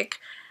was like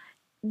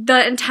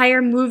the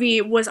entire movie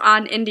was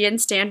on Indian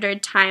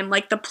Standard Time.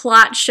 Like the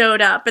plot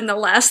showed up in the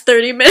last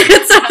 30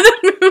 minutes of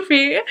the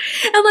movie,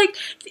 and like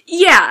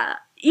yeah.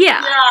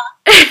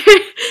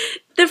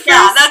 The first,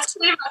 yeah, that's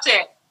pretty much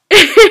it.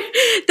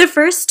 the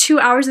first 2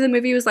 hours of the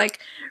movie was like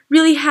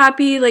really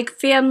happy, like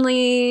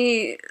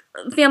family's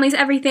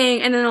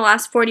everything, and then the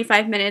last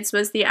 45 minutes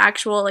was the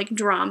actual like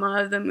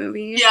drama of the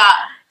movie. Yeah.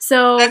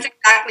 So that's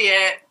exactly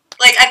it.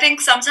 Like, I think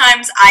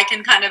sometimes I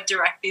can kind of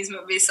direct these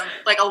movies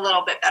like a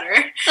little bit better.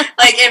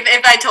 Like,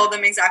 if I told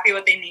them exactly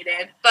what they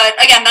needed. But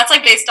again, that's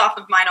like based off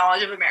of my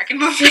knowledge of American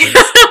movies.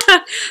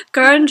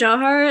 Karan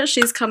Johar,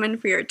 she's coming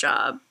for your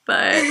job.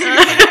 But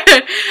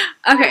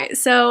okay,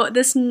 so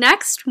this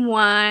next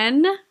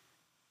one,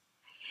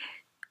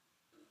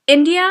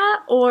 India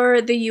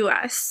or the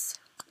U.S.?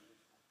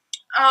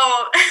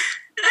 Oh,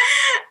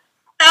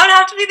 that would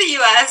have to be the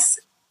U.S.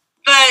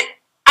 But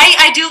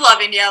I do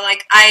love India.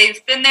 Like,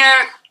 I've been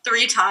there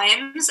 3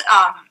 times,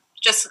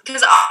 just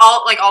because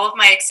all of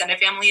my extended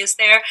family is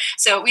there.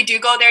 So we do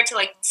go there to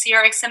like see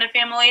our extended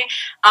family.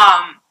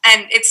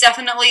 And it's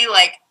definitely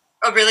like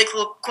a really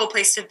cool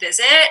place to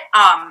visit.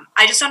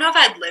 I just don't know if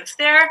I'd live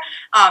there.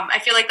 I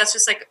feel like that's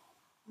just like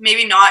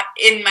maybe not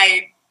in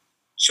my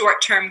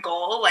short-term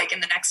goal, like in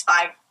the next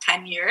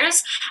 5-10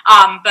 years.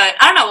 But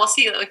I don't know, we'll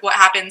see like what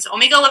happens.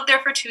 Omega lived there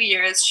for 2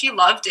 years. She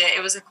loved it.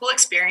 It was a cool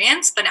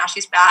experience, but now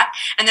she's back.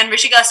 And then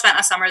Rishika spent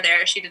a summer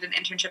there. She did an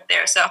internship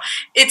there. So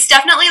it's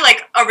definitely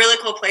like a really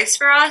cool place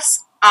for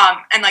us.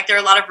 And like there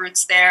are a lot of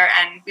roots there,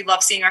 and we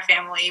love seeing our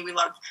family. We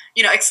love,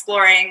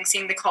 exploring,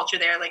 seeing the culture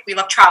there. Like we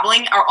love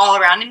traveling all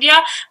around India.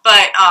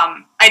 But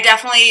I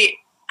definitely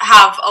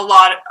have a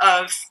lot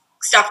of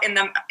stuff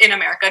in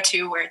America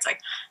too, where it's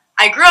like,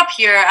 I grew up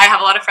here. I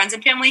have a lot of friends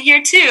and family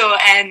here too,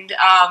 and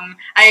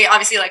I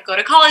obviously like go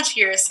to college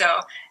here,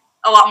 so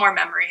a lot more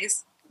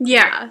memories.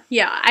 Yeah,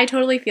 I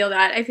totally feel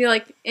that. I feel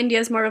like India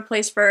is more of a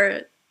place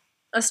for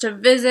us to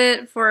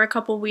visit for a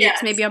couple weeks,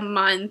 yes, maybe a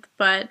month,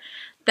 but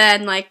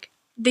then like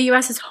the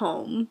U.S. is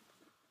home.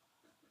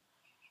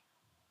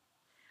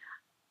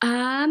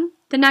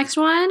 The next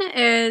one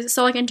is,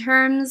 so like in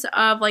terms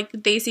of like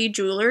desi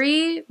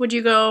jewelry, would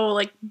you go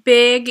like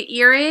big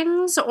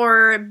earrings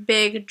or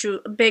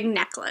big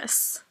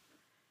necklace?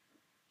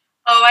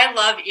 Oh, I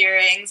love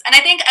earrings. And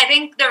I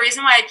think the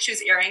reason why I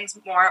choose earrings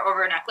more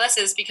over a necklace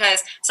is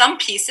because some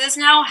pieces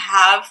now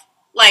have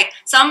like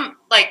some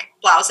like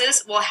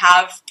blouses will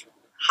have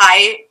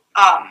high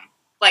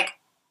like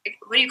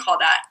what do you call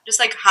that? Just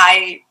like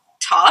high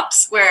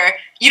tops where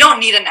you don't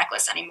need a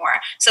necklace anymore,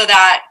 so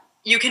that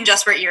you can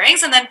just wear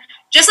earrings. And then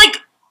just like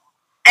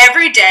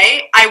every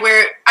day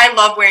I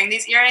love wearing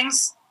these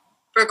earrings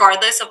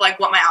regardless of like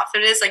what my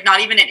outfit is, like not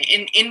even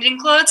in Indian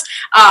clothes,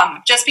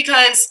 just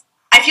because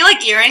I feel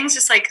like earrings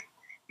just like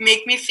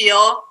make me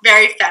feel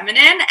very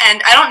feminine,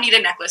 and I don't need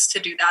a necklace to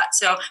do that.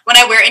 So when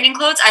I wear Indian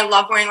clothes, I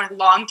love wearing like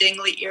long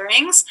dangly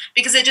earrings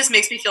because it just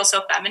makes me feel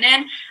so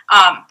feminine.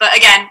 But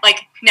again,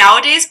 like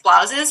nowadays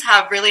blouses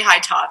have really high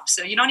tops,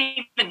 so you don't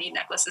even need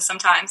necklaces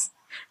sometimes.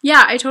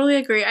 Yeah, I totally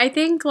agree. I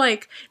think,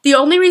 like, the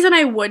only reason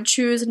I would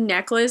choose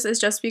necklace is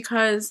just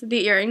because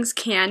the earrings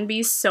can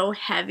be so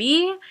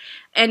heavy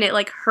and it,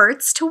 like,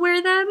 hurts to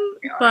wear them.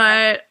 Yeah.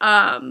 But,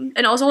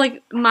 and also,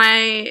 like,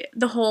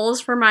 the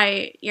holes for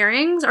my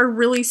earrings are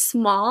really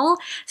small.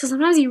 So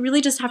sometimes you really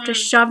just have to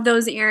shove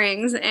those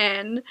earrings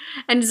in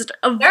and just,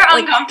 they're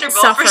like, uncomfortable,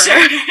 suffer. For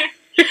sure.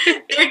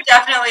 They're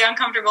definitely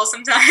uncomfortable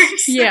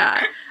sometimes.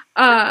 Yeah.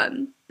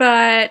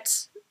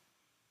 But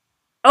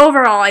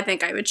overall, I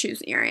think I would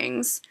choose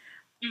earrings.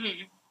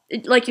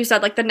 Mm-hmm. Like you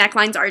said, like the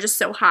necklines are just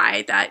so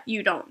high that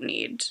you don't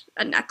need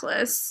a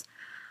necklace.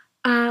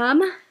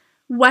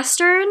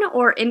 Western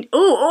or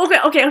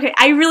okay.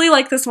 I really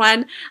like this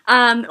one.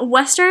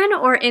 Western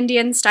or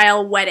Indian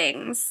style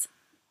weddings?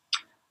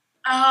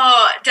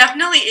 Oh,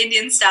 definitely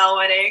Indian style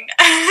wedding.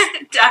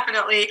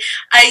 Definitely.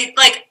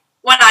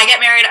 When I get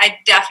married, I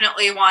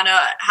definitely want to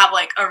have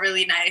like a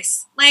really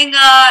nice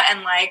lehenga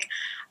and like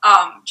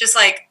just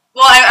like,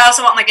 well, I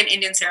also want like an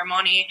Indian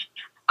ceremony.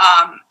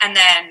 And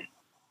then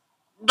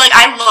like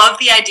I love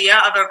the idea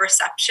of a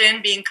reception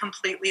being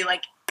completely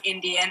like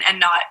Indian and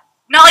not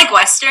like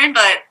Western,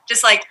 but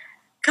just like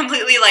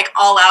completely like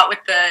all out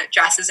with the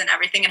dresses and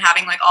everything, and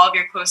having like all of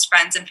your close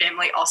friends and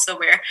family also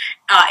wear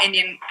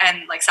Indian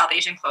and like South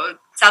Asian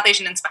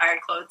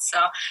inspired clothes. So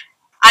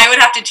I would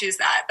have to choose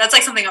that. That's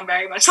like something I'm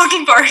very much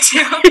looking forward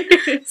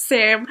to.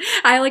 Same.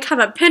 I like have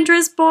a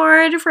Pinterest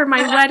board for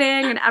my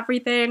wedding and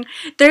everything.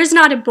 There's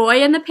not a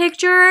boy in the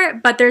picture,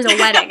 but there's a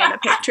wedding in the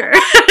picture.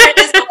 There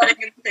is a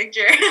wedding in the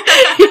picture.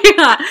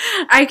 Yeah.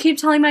 I keep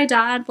telling my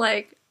dad,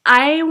 like,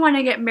 I want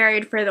to get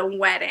married for the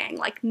wedding,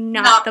 like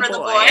not the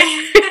boy.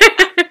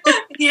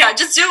 Yeah,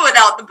 just do it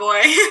without the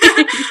boy.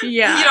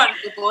 Yeah. You don't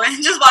need the boy.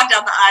 Just walk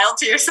down the aisle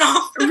to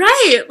yourself.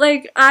 Right.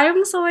 Like,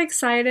 I'm so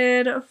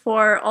excited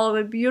for all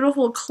the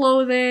beautiful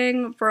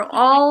clothing, for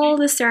all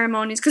the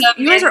ceremonies. Because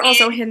The you guys are many-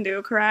 also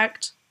Hindu,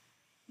 correct?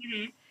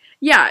 Mhm.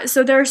 Yeah,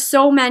 so there's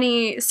so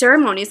many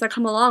ceremonies that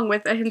come along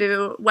with a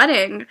Hindu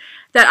wedding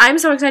that I'm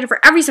so excited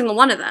for every single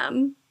one of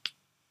them.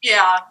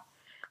 Yeah.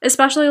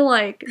 Especially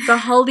like the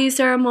haldi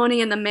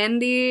ceremony and the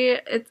mehndi.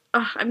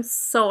 I'm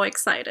so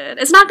excited.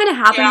 It's not gonna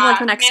happen for like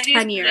the next Mandy's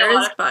 10 a years,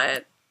 lot of-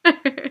 but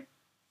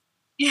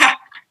Yeah.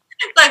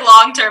 It's like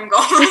long-term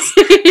goals.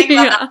 Think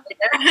yeah. about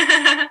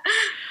that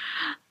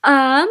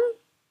later.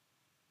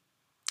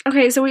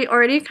 Okay, so we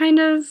already kind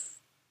of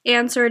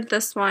answered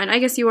this one. I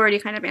guess you already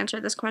kind of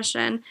answered this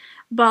question.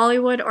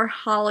 Bollywood or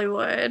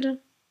Hollywood?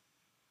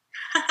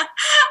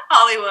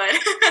 Hollywood.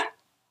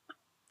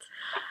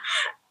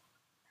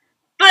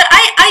 But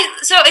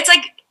so it's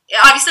like,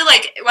 obviously,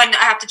 like, when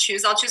I have to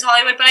choose, I'll choose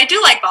Hollywood, but I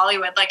do like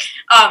Bollywood. Like,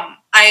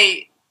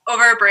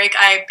 over a break,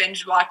 I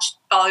binge watched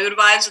Bollywood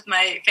Wives with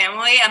my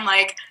family, and,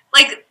 like,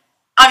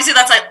 obviously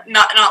that's, like,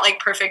 not like,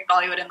 perfect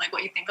Bollywood and, like,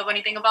 what you think of when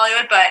you think of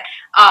Bollywood, but,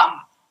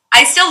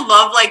 I still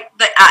love, like,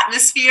 the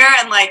atmosphere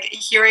and, like,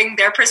 hearing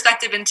their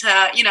perspective into,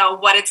 you know,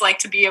 what it's like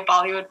to be a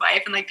Bollywood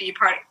wife and, like, be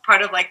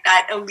part of, like,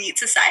 that elite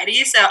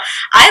society. So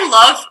I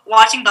love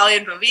watching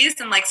Bollywood movies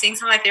and, like, seeing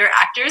some of my favorite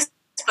actors,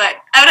 but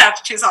I would have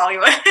to choose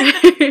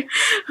Hollywood.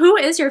 Who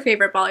is your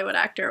favorite Bollywood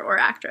actor or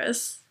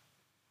actress?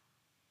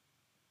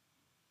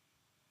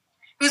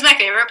 Who's my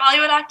favorite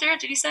Bollywood actor,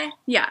 did you say?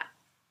 Yeah.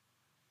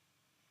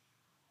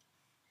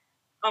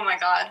 Oh my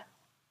god.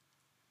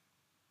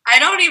 I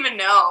don't even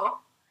know.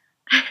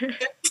 There's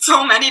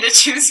so many to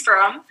choose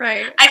from.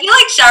 Right. I feel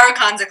like Shah Rukh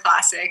Khan's a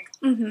classic.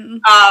 Mm-hmm.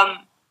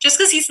 Just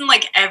because he's in,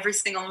 like, every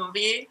single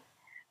movie.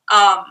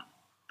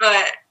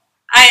 But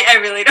I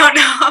really don't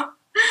know.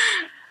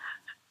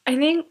 I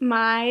think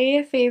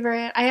my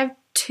favorite, I have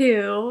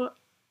two.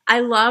 I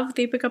love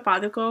Deepika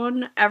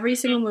Padukone. Every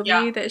single movie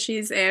Yeah. that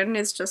she's in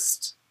is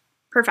just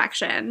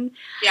perfection.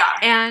 Yeah.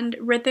 And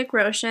Hrithik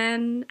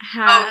Roshan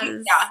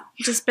has yeah.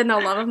 just been the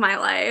love of my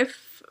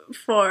life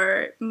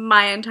for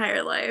my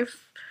entire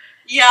life.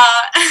 Yeah.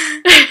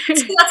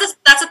 See,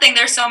 that's the thing.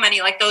 There's so many.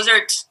 Like, those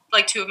are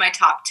like two of my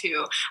top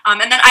two.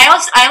 And then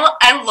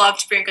I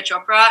loved Priyanka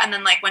Chopra. And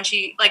then, like, when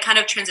she, like, kind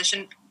of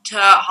transitioned to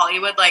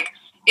Hollywood, like,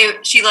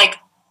 she, like,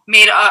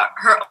 made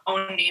her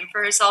own name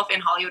for herself in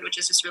Hollywood, which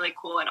is just really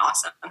cool and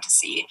awesome to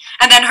see.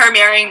 And then her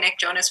marrying Nick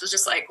Jonas was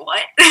just like,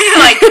 what?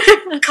 Like,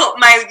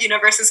 my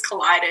universes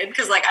collided,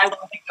 because, like, I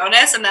love Nick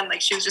Jonas, and then,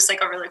 like, she was just,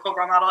 like, a really cool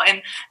role model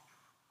in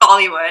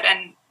Bollywood,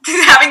 and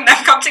having them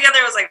come together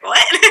was like,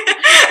 what?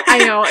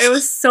 I know, it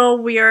was so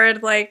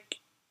weird. Like,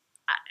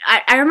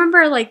 I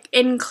remember, like,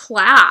 in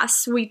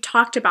class, we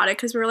talked about it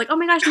because we were like, oh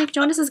my gosh, Nick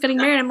Jonas is getting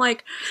married. I'm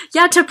like,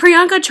 yeah, to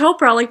Priyanka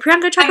Chopra. Like,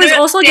 Priyanka Chopra is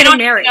also getting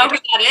married. I don't know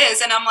who that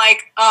is. And I'm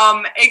like,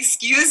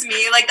 excuse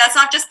me. Like, that's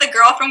not just the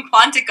girl from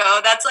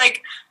Quantico. That's,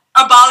 like,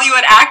 a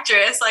Bollywood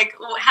actress. Like,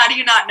 how do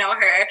you not know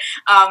her?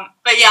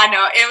 But yeah,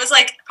 no, it was,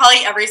 like,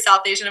 probably every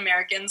South Asian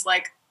American's,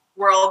 like,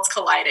 worlds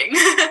colliding.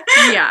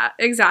 Yeah,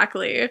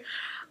 exactly.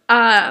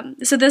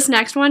 So this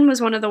next one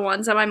was one of the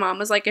ones that my mom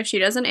was like, if she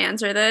doesn't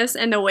answer this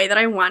in the way that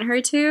I want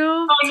her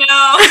to. Oh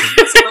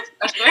no. So much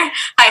pressure.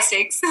 High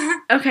stakes.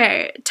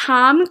 Okay,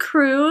 Tom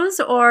Cruise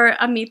or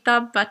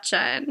Amitabh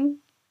Bachchan?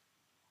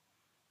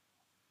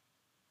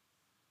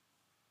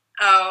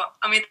 Oh,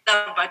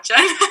 Amitabh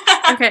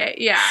Bachchan. Okay,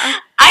 yeah.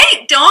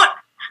 I feel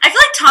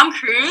like Tom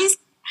Cruise.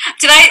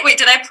 Did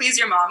I please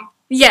your mom?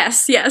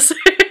 Yes.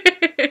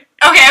 Okay,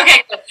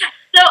 good.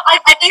 So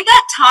I think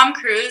that Tom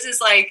Cruise is,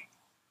 like,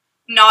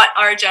 not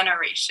our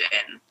generation.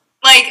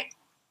 Like,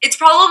 it's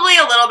probably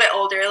a little bit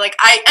older. Like,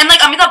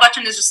 Amitabh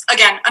Bachchan is just,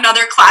 again,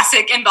 another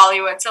classic in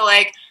Bollywood. So,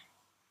 like,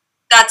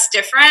 that's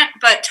different.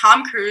 But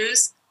Tom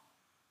Cruise,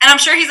 and I'm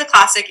sure he's a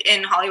classic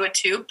in Hollywood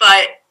too,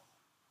 but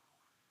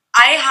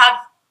I have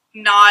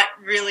not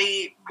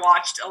really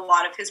watched a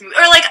lot of his movies.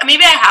 Or, like,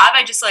 maybe I have.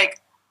 I just,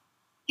 like,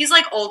 he's,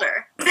 like,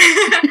 older.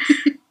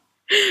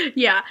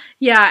 Yeah,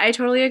 I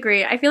totally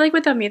agree. I feel like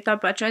with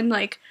Amitabh Bachchan,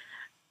 like,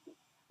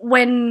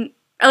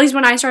 at least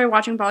when I started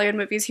watching Bollywood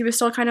movies, he was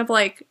still kind of,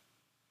 like,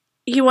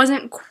 he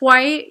wasn't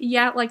quite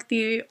yet, like,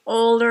 the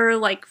older,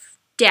 like,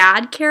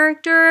 dad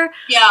character.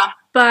 Yeah.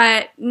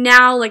 But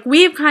now, like,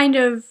 we've kind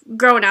of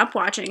grown up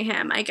watching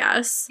him, I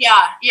guess.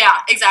 Yeah,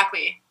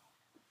 exactly.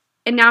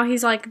 And now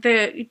he's, like,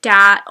 the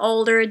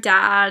older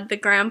dad, the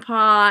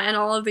grandpa, and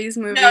all of these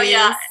movies. No,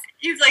 yeah.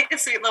 He's, like, a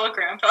sweet little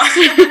grandpa.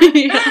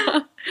 Yeah.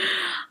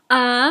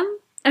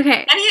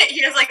 Okay. And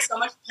he has, like, so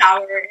much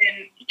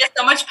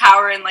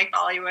power in like,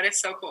 Bollywood.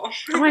 It's so cool.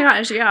 Oh my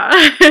gosh, yeah.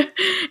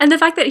 And the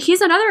fact that he's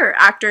another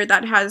actor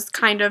that has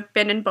kind of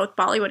been in both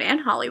Bollywood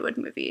and Hollywood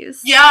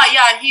movies. Yeah.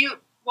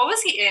 What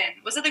was he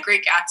in? Was it The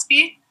Great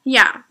Gatsby?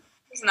 Yeah.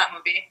 He was in that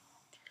movie.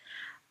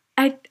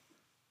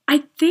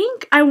 I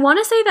think, I want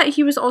to say that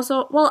he was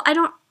also, well,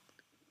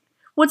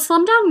 would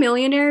Slumdog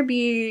Millionaire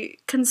be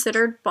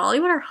considered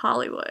Bollywood or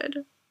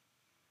Hollywood?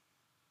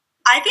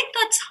 I think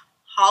that's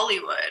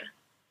Hollywood,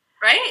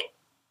 right?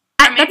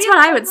 Or maybe That's what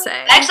I would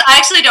say. I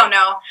actually don't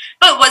know.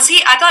 But was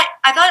he?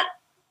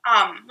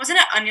 Wasn't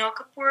it Anil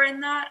Kapoor in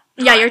that?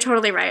 Yeah, you're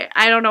totally right.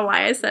 I don't know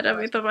why I said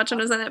Amitabh Bachchan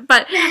was in it,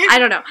 but I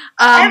don't know.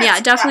 Yeah,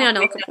 definitely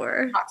Anil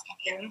Kapoor.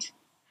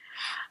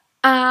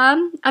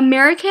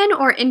 American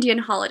or Indian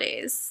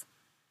holidays?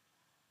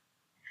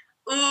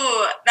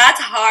 Ooh, that's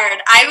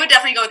hard. I would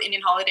definitely go with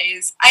Indian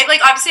holidays.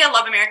 Obviously I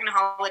love American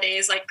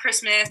holidays. Like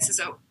Christmas is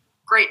a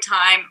great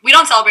time. We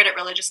don't celebrate it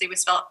religiously. We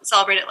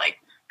celebrate it like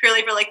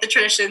purely for like the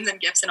traditions and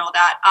gifts and all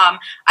that.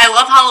 I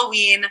love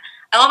Halloween.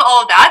 I love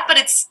all of that, but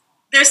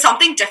there's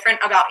something different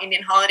about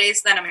Indian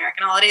holidays than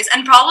American holidays,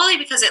 and probably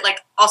because it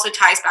like also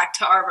ties back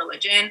to our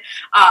religion.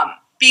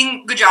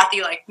 Being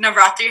Gujarati, like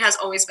Navratri has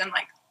always been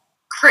like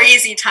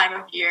crazy time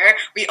of year.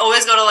 We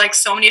always go to like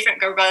so many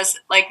different garbas.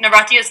 Like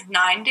Navratri is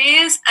 9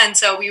 days, and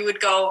so we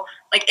would go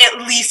like at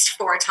least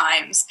 4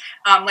 times,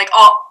 like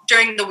all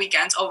during the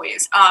weekends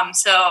always.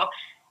 So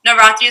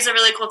Navratri is a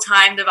really cool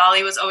time.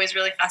 Diwali was always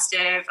really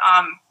festive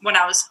when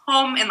I was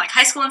home in like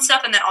high school and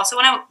stuff, and then also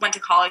when I went to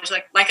college.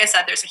 Like I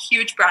said, there's a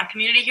huge brown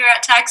community here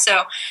at Tech,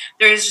 so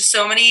there's just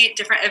so many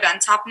different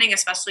events happening,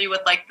 especially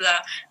with like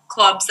the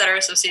clubs that are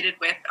associated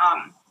with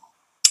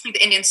like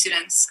the Indian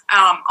students,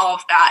 all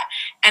of that.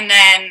 And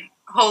then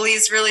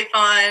Holi's really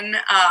fun,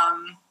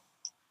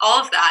 all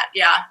of that,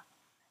 yeah.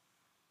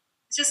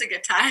 It's just a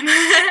good time.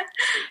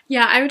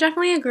 Yeah, I would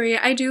definitely agree.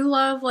 I do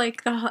love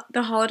like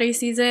the holiday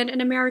season in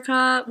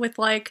America with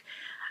like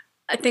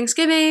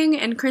Thanksgiving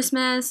and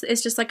Christmas.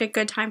 It's just like a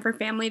good time for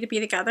family to be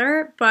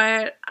together,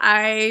 but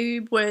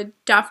I would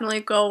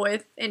definitely go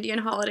with Indian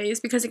holidays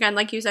because again,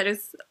 like you said,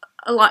 it's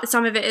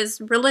some of it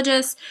is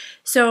religious,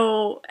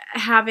 so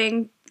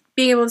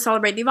being able to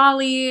celebrate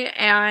Diwali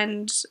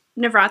and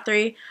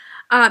Navratri.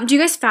 Do you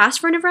guys fast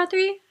for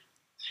Navratri?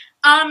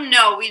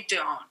 No, we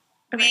don't.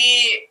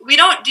 Okay. We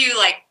don't do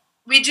like,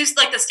 we just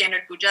like the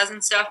standard pujas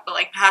and stuff, but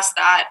like past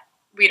that,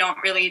 we don't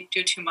really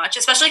do too much,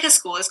 especially because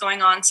school is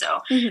going on. So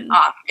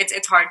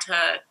it's hard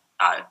to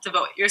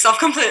devote yourself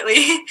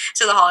completely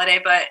to the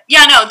holiday. But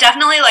yeah, no,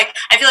 definitely like,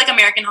 I feel like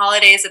American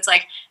holidays, it's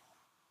like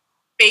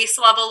base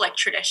level like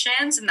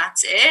traditions and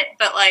that's it.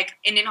 But like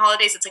Indian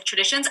holidays, it's like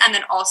traditions and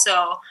then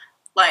also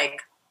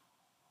like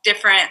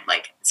different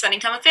like spending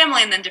time with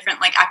family and then different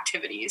like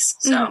activities.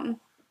 So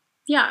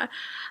yeah.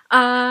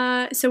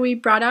 So we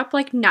brought up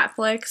like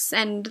Netflix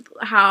and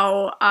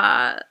how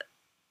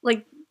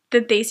like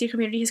the Desi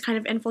community has kind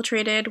of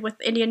infiltrated with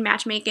Indian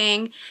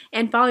matchmaking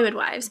and Bollywood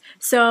wives.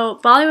 So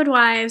Bollywood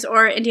wives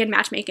or Indian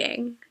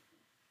matchmaking?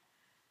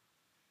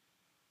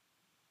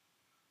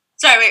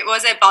 Sorry, wait,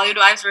 was it Bollywood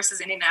wives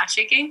versus Indian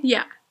matchmaking?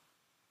 Yeah.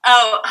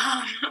 Oh,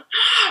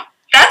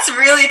 that's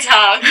really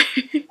tough.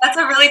 That's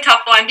a really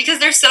tough one because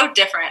they're so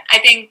different. I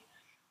think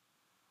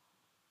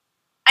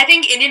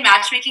Indian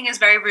matchmaking is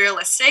very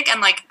realistic,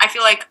 and like I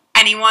feel like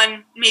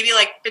anyone, maybe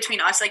like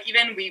between us, like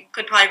even we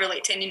could probably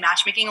relate to Indian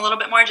matchmaking a little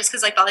bit more, just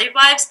because like Bollywood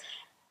wives,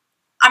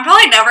 I'm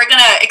probably never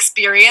gonna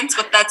experience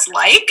what that's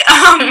like,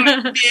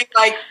 being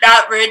like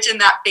that rich and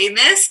that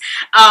famous.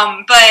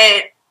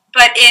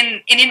 But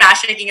in Indian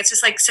matchmaking, it's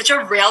just like such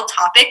a real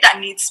topic that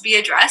needs to be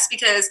addressed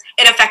because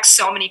it affects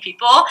so many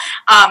people.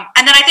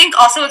 And then I think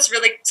also it's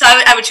really, so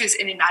I would choose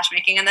Indian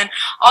matchmaking. And then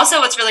also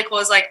what's really cool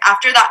is like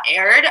after that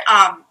aired,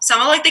 some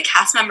of like the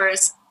cast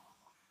members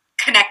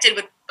connected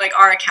with like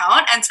our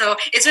account. And so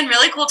it's been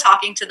really cool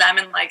talking to them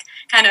and like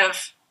kind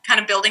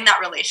of building that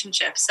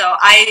relationship. So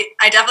I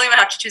definitely would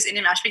have to choose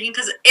Indian matchmaking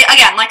because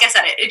again, like I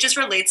said, it just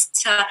relates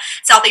to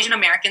South Asian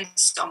Americans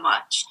so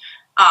much.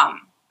 But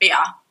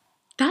yeah.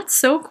 That's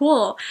so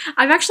cool.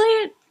 I've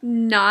actually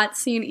not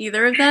seen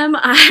either of them.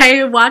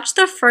 I watched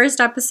the first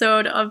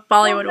episode of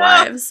Bollywood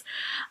Wives,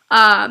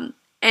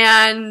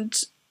 and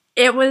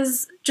it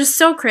was just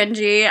so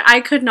cringy.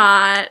 I could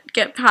not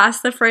get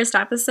past the first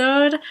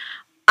episode.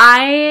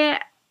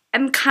 I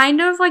am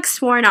kind of like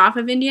sworn off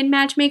of Indian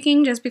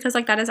matchmaking just because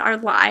like that is our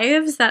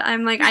lives that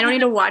I'm like, I don't need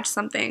to watch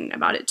something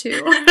about it too.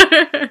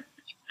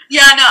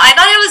 Yeah, no, I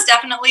thought it was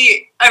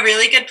definitely a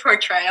really good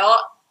portrayal.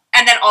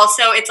 And then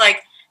also it's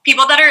like,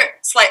 people that are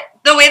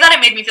the way that it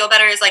made me feel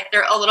better is like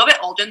they're a little bit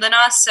older than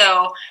us,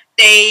 so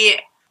they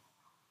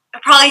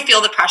probably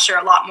feel the pressure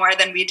a lot more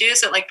than we do,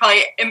 so it like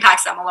probably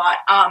impacts them a lot.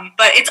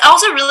 But it's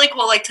also really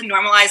cool like to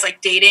normalize like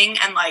dating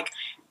and like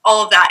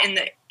all of that in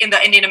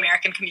the Indian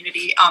American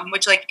community,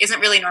 which like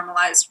isn't really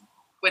normalized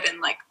within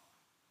like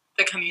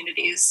the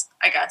communities,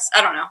 I guess.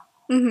 I don't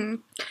know.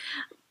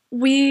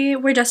 We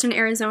were just in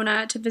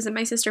Arizona to visit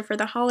my sister for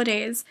the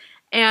holidays,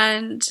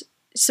 and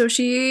so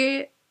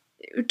she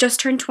just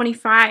turned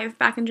 25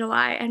 back in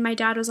July, and my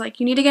dad was like,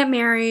 you need to get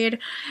married.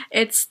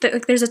 It's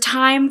like there's a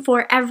time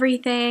for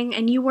everything,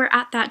 and you were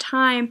at that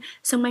time.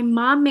 So my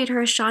mom made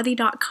her a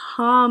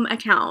Shaadi.com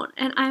account,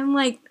 and I'm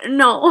like,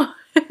 no.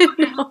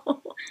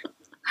 No.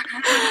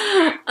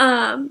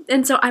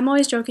 And so I'm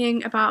always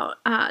joking about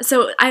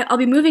so I'll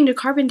be moving to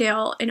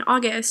Carbondale in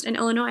August in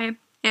Illinois,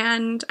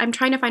 and I'm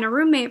trying to find a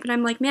roommate, but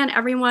I'm like, man,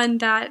 everyone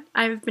that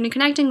I've been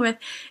connecting with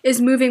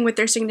is moving with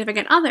their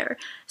significant other.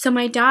 So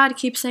my dad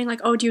keeps saying,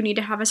 like, oh, do you need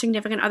to have a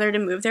significant other to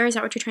move there? Is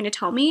that what you're trying to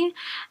tell me?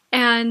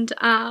 And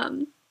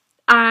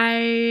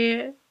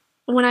I,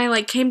 when I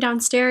like came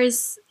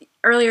downstairs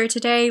earlier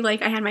today,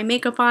 like I had my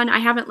makeup on. I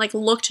haven't like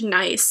looked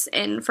nice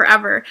in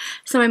forever.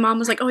 So my mom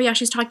was like, oh yeah,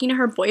 she's talking to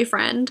her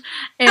boyfriend.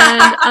 And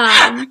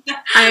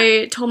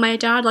I told my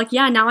dad, like,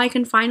 yeah, now I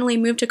can finally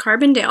move to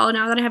Carbondale.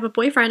 Now that I have a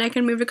boyfriend, I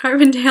can move to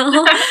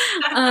Carbondale.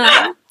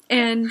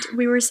 And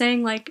we were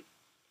saying, like,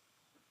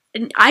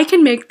 I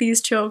can make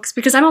these jokes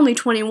because I'm only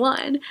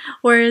 21.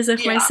 Whereas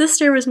if my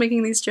sister was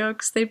making these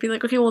jokes, they'd be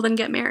like, okay, well then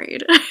get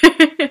married.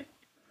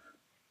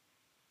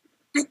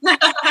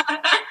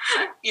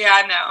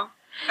 Yeah, no.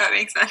 That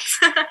makes sense.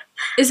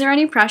 Is there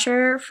any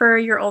pressure for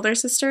your older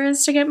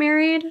sisters to get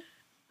married?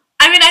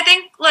 I mean, I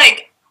think,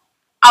 like,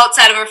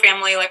 outside of our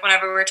family, like,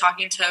 whenever we're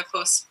talking to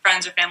close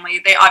friends or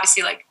family, they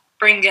obviously, like,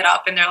 bring it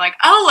up, and they're like,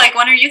 oh, like,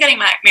 when are you getting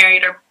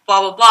married, or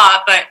blah, blah, blah.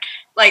 But,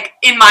 like,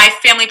 in my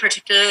family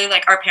particularly,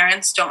 like, our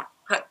parents don't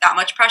put that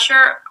much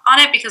pressure on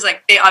it because,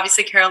 like, they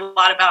obviously care a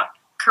lot about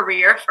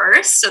career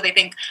first. So they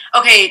think,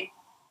 okay,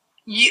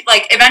 you,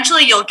 like,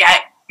 eventually you'll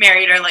get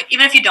married, or, like,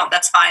 even if you don't,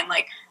 that's fine.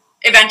 Like,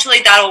 eventually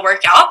that'll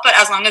work out, but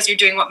as long as you're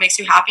doing what makes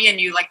you happy and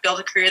you like build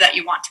a career that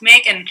you want to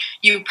make and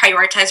you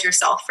prioritize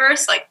yourself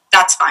first, like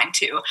that's fine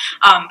too.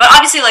 But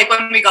obviously, like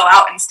when we go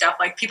out and stuff,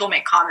 like people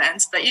make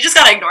comments, but you just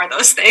gotta ignore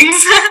those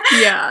things.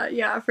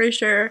 Yeah, for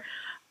sure.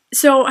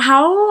 So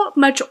how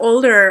much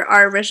older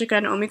are Rishika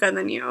and Omika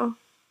than you?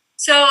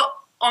 So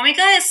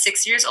Omika is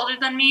 6 years older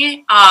than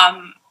me.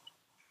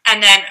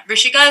 And then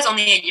Rishika is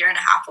only a year and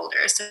a half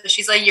older. So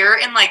she's a year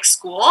in like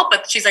school,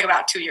 but she's like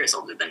about 2 years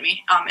older than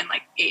me in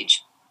like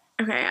age.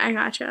 Okay, I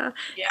gotcha.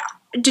 Yeah.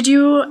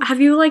 Have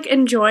you like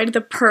enjoyed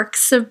the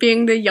perks of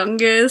being the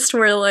youngest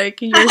where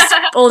like your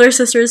older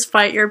sisters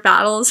fight your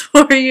battles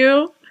for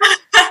you?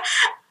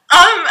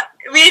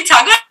 We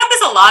talk about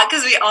this a lot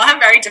because we all have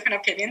very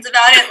different opinions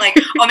about it. Like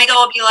Omika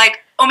will be like,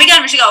 Omika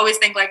and Rishika always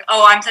think like,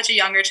 oh, I'm such a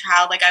younger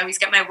child, like I always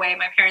get my way,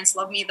 my parents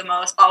love me the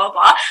most, blah, blah,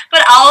 blah.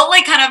 But I'll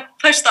like kind of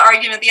push the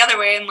argument the other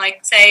way and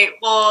like say,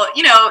 well,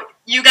 you know,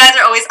 you guys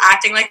are always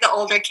acting like the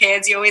older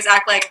kids. You always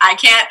act like I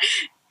can't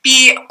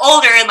be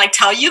older and like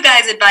tell you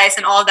guys advice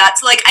and all of that.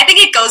 So like I think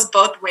it goes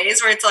both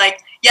ways where it's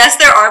like, yes,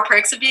 there are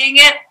perks of being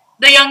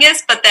the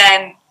youngest, but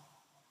then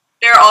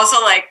there are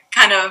also like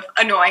kind of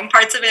annoying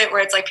parts of it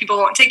where it's like people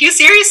won't take you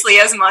seriously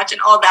as much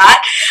and all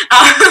that.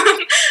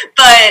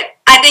 But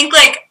I think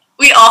like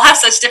we all have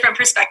such different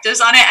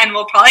perspectives on it, and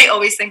we'll probably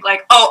always think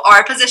like, oh,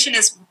 our position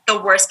is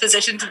the worst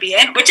position to be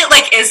in, which it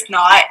like is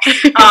not.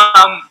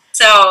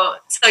 So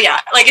yeah,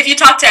 like if you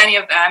talk to any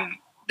of them,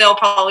 they'll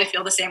probably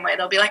feel the same way.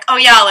 They'll be like, oh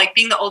yeah, like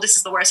being the oldest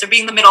is the worst, or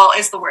being the middle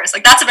is the worst.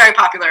 Like that's a very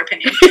popular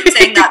opinion,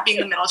 saying that being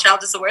the middle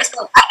child is the worst.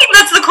 But I think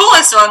that's the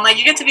coolest one. Like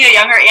you get to be a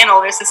younger and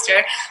older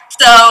sister.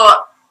 So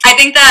I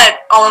think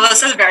that all of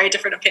us have very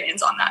different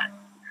opinions on that.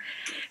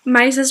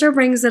 My sister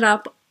brings it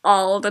up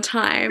all the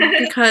time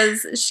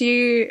because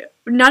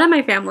none of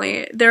my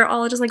family, they're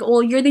all just like,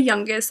 well, you're the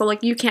youngest, so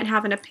like you can't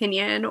have an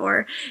opinion,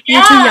 or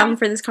you're too young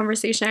for this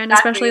conversation. Exactly.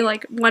 Especially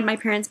like when my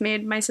parents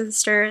made my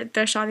sister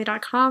the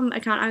Shaadi.com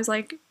account, I was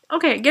like,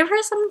 okay, give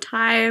her some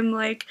time,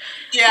 like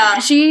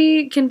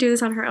she can do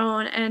this on her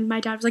own. And my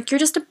dad was like, you're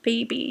just a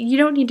baby, you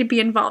don't need to be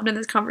involved in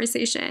this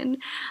conversation.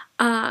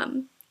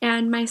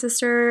 And my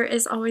sister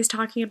is always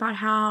talking about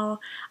how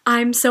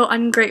I'm so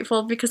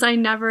ungrateful because I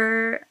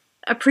never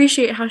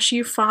appreciate how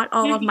she fought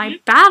all of my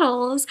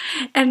battles,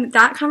 and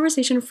that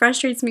conversation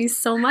frustrates me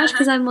so much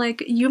because I'm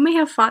like, you may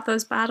have fought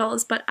those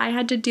battles, but I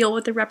had to deal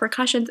with the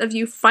repercussions of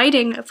you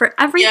fighting for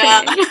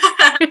everything.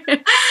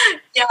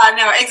 Yeah,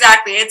 no,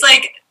 exactly. It's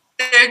like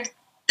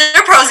there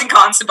are pros and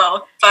cons to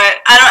both, but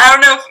I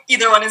don't know if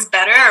either one is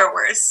better or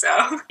worse.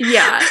 So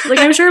yeah, like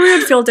I'm sure we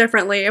would feel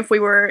differently if we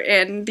were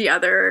in the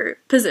other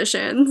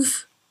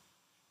positions.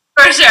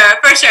 For sure.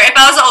 If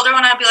I was the older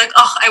one, I'd be like,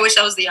 oh, I wish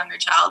I was the younger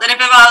child. And if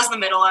I was the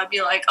middle, I'd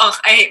be like, oh,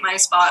 I hate my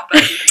spot.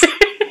 But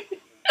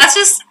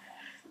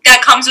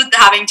that comes with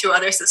having two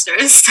other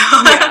sisters. So.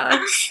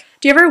 Yeah.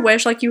 Do you ever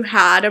wish like you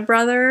had a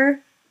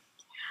brother?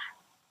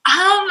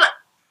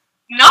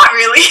 Not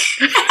really.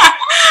 I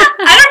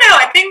don't know.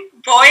 I think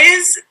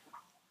boys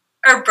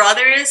or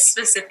brothers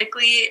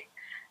specifically,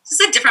 it's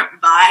just a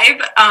different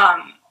vibe.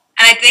 And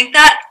I think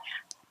that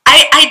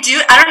I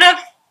don't know if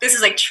this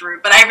is like true,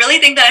 but I really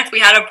think that if we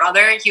had a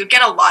brother, he would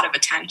get a lot of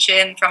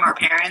attention from our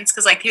parents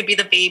because like he would be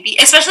the baby,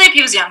 especially if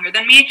he was younger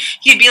than me.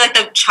 He'd be like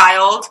the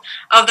child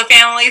of the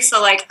family.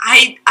 So like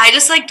I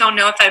just like don't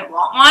know if I'd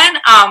want one.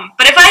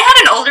 But if I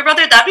had an older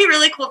brother, that'd be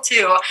really cool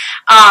too.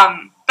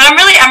 But I'm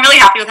really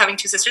happy with having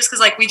two sisters because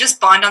like we just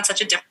bond on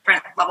such a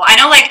different level. I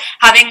know like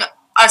having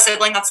a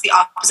sibling that's the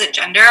opposite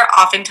gender,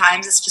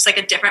 oftentimes it's just like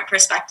a different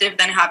perspective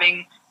than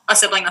having a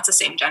sibling that's the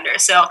same gender.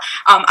 So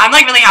I'm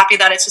like really happy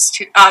that it's just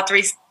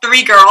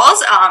three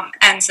girls,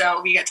 and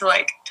so we get to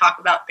like talk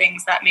about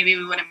things that maybe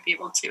we wouldn't be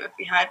able to if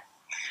we had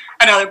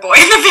another boy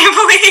in the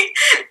family.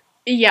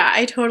 Yeah,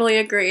 I totally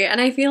agree.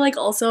 And I feel like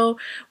also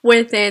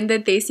within the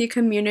Desi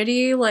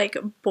community, like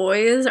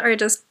boys are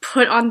just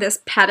put on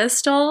this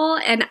pedestal,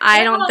 and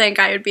I don't think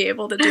I would be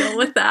able to deal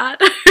with that.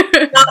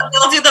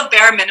 They'll do the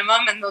bare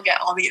minimum and they'll get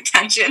all the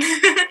attention.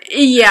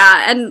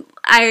 Yeah, and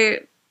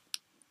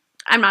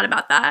I'm not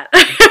about that.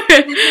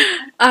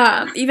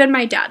 Even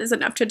my dad is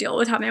enough to deal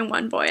with having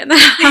one boy in the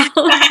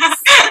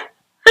house.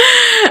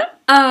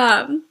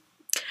 Um,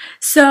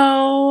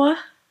 so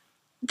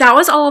that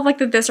was all of like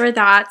the this or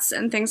that's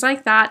and things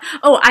like that.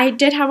 Oh, I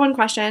did have one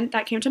question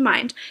that came to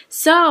mind.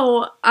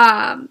 So,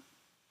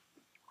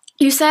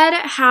 you said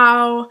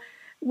how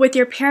with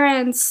your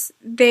parents,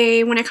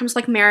 they, when it comes to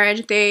like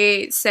marriage,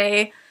 they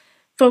say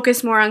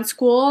focus more on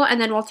school and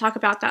then we'll talk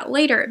about that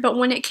later. But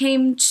when it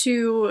came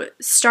to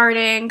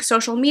starting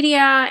social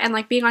media and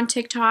like being on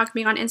TikTok,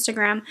 being on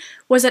Instagram,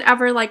 was it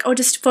ever like, oh,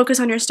 just focus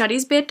on your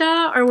studies,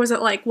 beta? Or was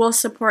it like, we'll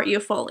support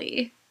you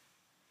fully?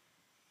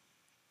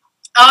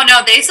 Oh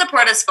no, they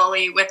support us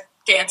fully with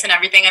dance and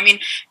everything. I mean,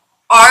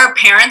 our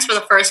parents were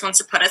the first ones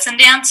to put us in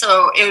dance,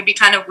 so it would be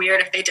kind of weird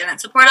if they didn't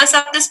support us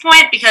at this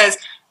point because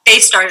they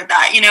started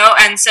that, you know.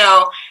 And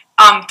so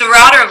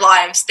throughout our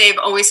lives, they've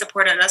always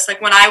supported us.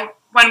 Like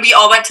when we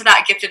all went to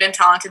that gifted and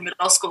talented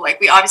middle school, like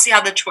we obviously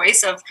had the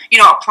choice of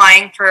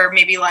applying for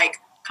maybe like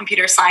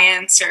computer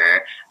science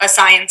or a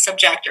science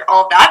subject or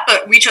all of that,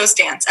 but we chose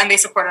dance and they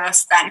supported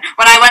us then.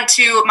 When I went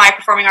to my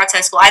performing arts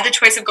high school, I had the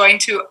choice of going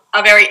to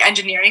a very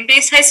engineering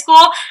based high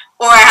school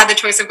or I had the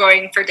choice of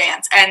going for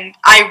dance. And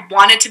I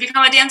wanted to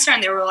become a dancer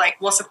and they were like,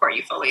 we'll support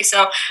you fully.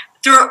 So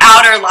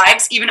throughout our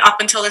lives, even up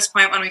until this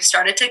point when we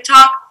started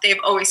TikTok, they've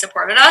always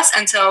supported us.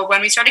 And so when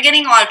we started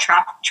getting a lot of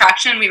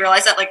traction, we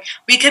realized that like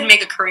we could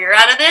make a career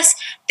out of this.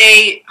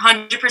 They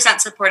 100%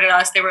 supported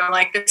us. They were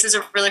like, this is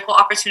a really cool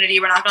opportunity.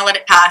 We're not going to let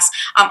it pass.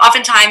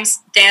 Oftentimes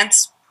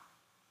dance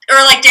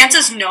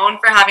is known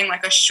for having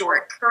like a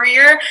short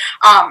career,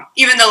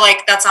 even though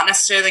like that's not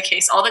necessarily the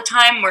case all the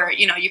time where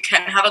you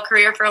can have a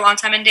career for a long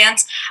time in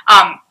dance.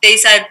 They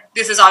said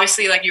this is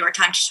obviously like your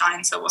time to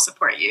shine, so we'll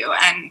support you,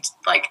 and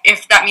like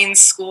if that means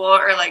school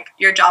or like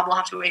your job will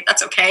have to wait,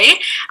 that's okay.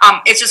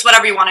 It's just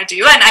whatever you want to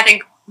do. And I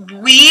think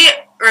we,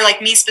 or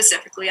like me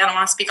specifically, I don't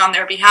want to speak on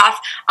their behalf,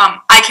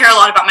 I care a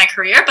lot about my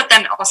career, but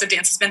then also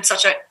dance has been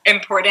such an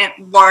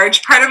important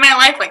large part of my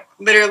life, like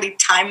literally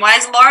time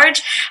wise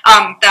large,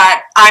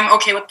 that I'm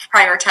okay with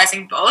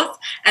prioritizing both,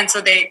 and so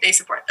they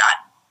support that.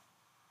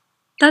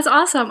 That's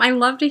awesome. I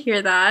love to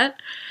hear that.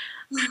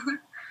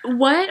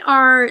 What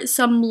are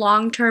some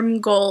long term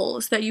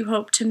goals that you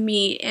hope to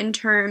meet in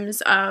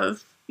terms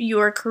of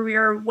your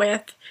career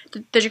with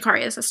the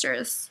Jacaria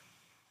sisters?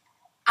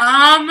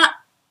 um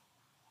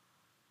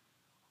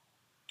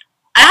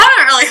I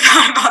haven't really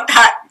thought about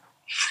that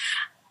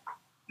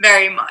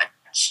very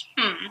much.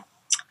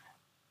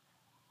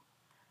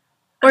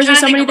 Or I'm is there trying to think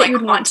somebody of that like you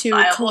would want to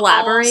quantifiable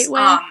collaborate goals.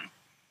 with?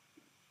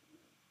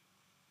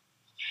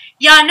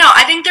 Yeah, no,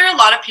 I think there are a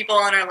lot of people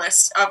on our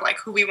list of like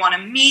who we want to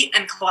meet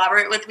and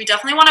collaborate with. We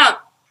definitely want to,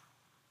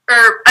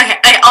 or okay,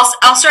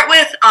 I'll start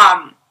with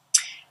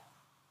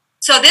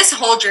so this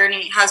whole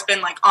journey has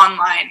been like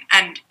online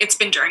and it's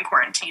been during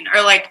quarantine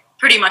or like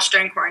pretty much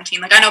during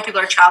quarantine. Like I know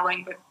people are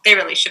traveling, but they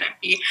really shouldn't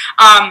be.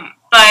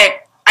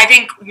 But I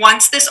think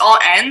once this all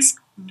ends,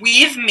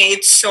 we've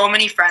made so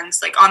many friends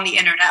like on the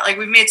internet. Like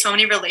we've made so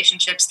many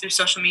relationships through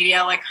social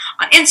media, like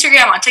on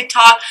Instagram, on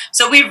TikTok.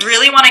 So we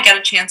really want to get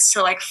a chance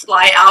to like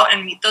fly out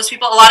and meet those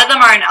people. A lot of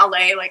them are in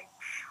LA, like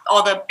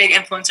all the big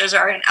influencers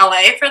are in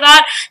LA for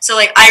that. So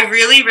like I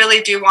really,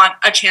 really do want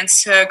a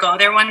chance to go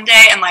there one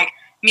day and like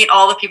meet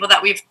all the people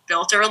that we've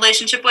built a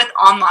relationship with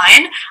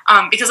online,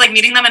 because like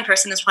meeting them in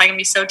person is probably gonna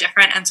be so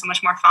different and so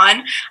much more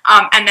fun,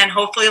 and then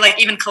hopefully like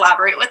even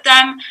collaborate with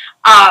them.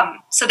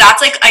 So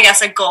that's like I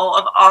guess a goal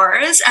of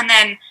ours, and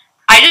then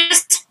I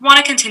just want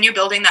to continue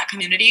building that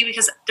community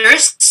because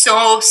there's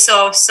so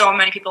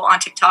many people on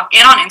TikTok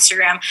and on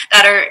Instagram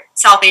that are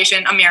South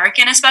Asian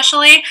American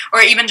especially,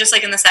 or even just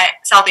like in the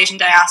South Asian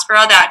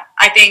diaspora that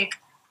I think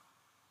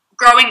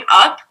growing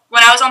up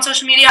when I was on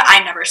social media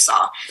I never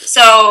saw.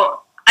 So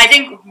I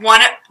think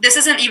this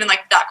isn't even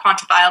like that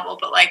quantifiable,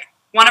 but like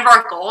one of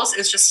our goals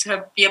is just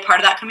to be a part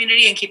of that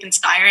community and keep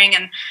inspiring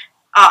and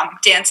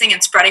dancing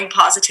and spreading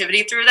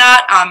positivity through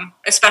that,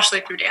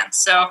 especially through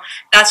dance. So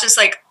that's just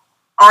like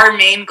our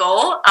main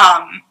goal.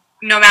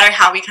 No matter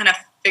how we kind of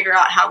figure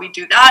out how we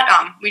do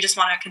that, we just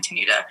want to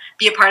continue to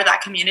be a part of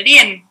that community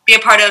and be a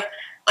part of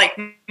like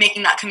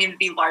making that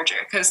community larger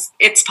because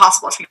it's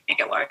possible to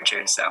make it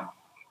larger. So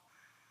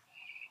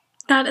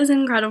That is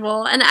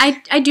incredible. And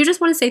I do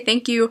just want to say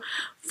thank you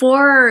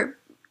for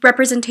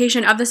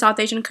representation of the South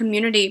Asian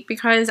community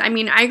because, I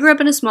mean, I grew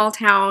up in a small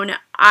town.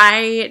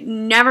 I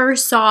never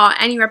saw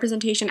any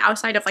representation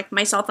outside of, like,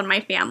 myself and my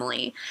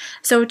family.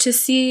 So to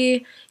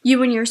see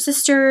you and your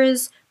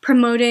sisters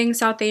promoting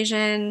South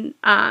Asian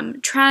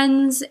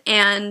trends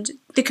and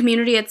the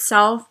community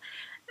itself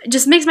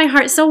just makes my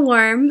heart so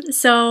warm.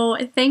 So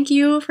thank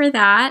you for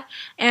that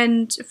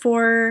and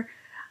for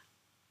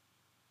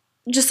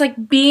just,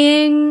 like,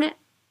 being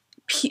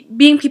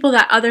people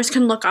that others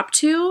can look up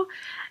to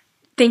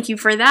thank you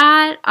for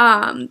that.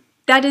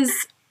 That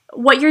is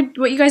what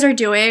you guys are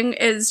doing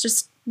is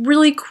just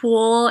really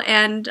cool,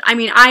 and I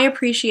mean, I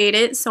appreciate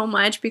it so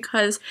much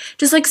because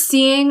just like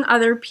seeing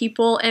other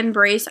people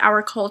embrace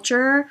our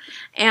culture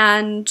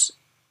and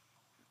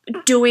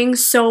doing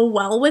so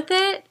well with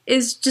it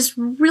is just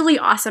really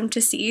awesome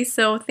to see.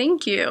 So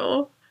thank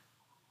you.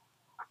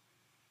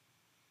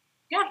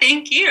 Yeah,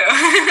 thank you.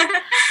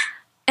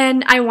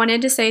 And I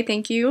wanted to say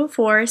thank you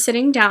for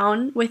sitting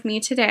down with me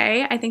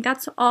today. I think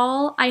that's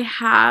all I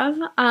have.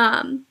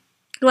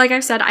 Like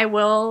I've said, I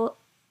will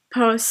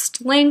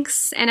post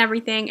links and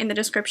everything in the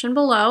description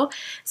below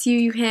so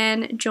you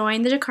can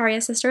join the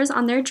Jacaria sisters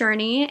on their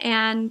journey.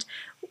 And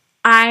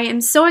I am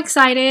so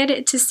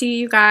excited to see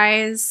you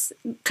guys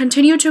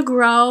continue to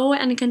grow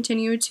and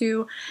continue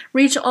to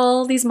reach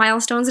all these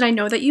milestones, and I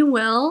know that you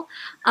will.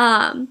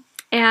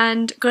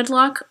 And good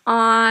luck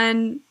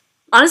on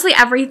honestly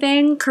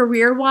everything,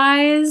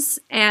 career-wise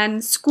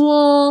and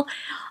school,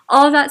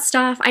 all of that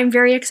stuff. I'm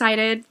very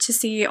excited to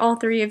see all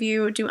three of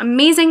you do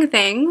amazing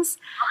things.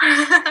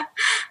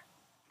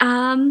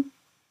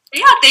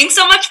 Yeah, thanks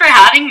so much for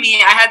having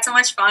me. I had so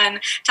much fun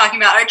talking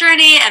about our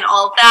journey and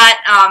all of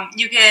that.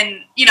 You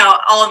can,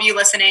 all of you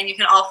listening, you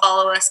can all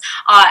follow us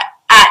at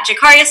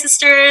Jacaria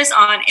Sisters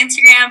on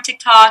Instagram,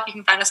 TikTok. You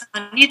can find us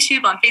on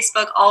YouTube, on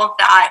Facebook, all of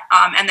that.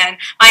 And then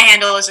my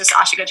handle is just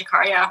Ashika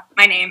Jacaria,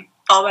 my name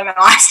followed by my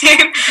last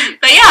name.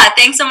 But yeah,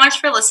 thanks so much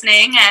for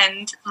listening,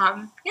 and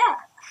yeah,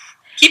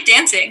 keep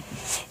dancing.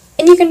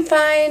 And you can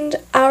find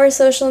our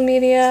social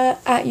media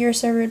at You're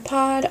So Rude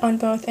Pod on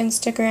both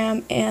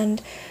Instagram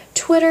and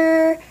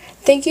Twitter.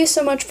 Thank you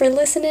so much for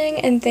listening,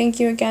 and thank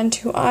you again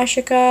to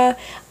Ashika.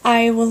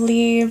 I will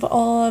leave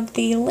all of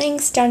the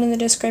links down in the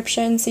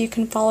description so you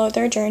can follow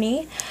their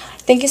journey.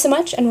 Thank you so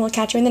much, and we'll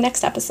catch you in the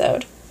next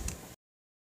episode.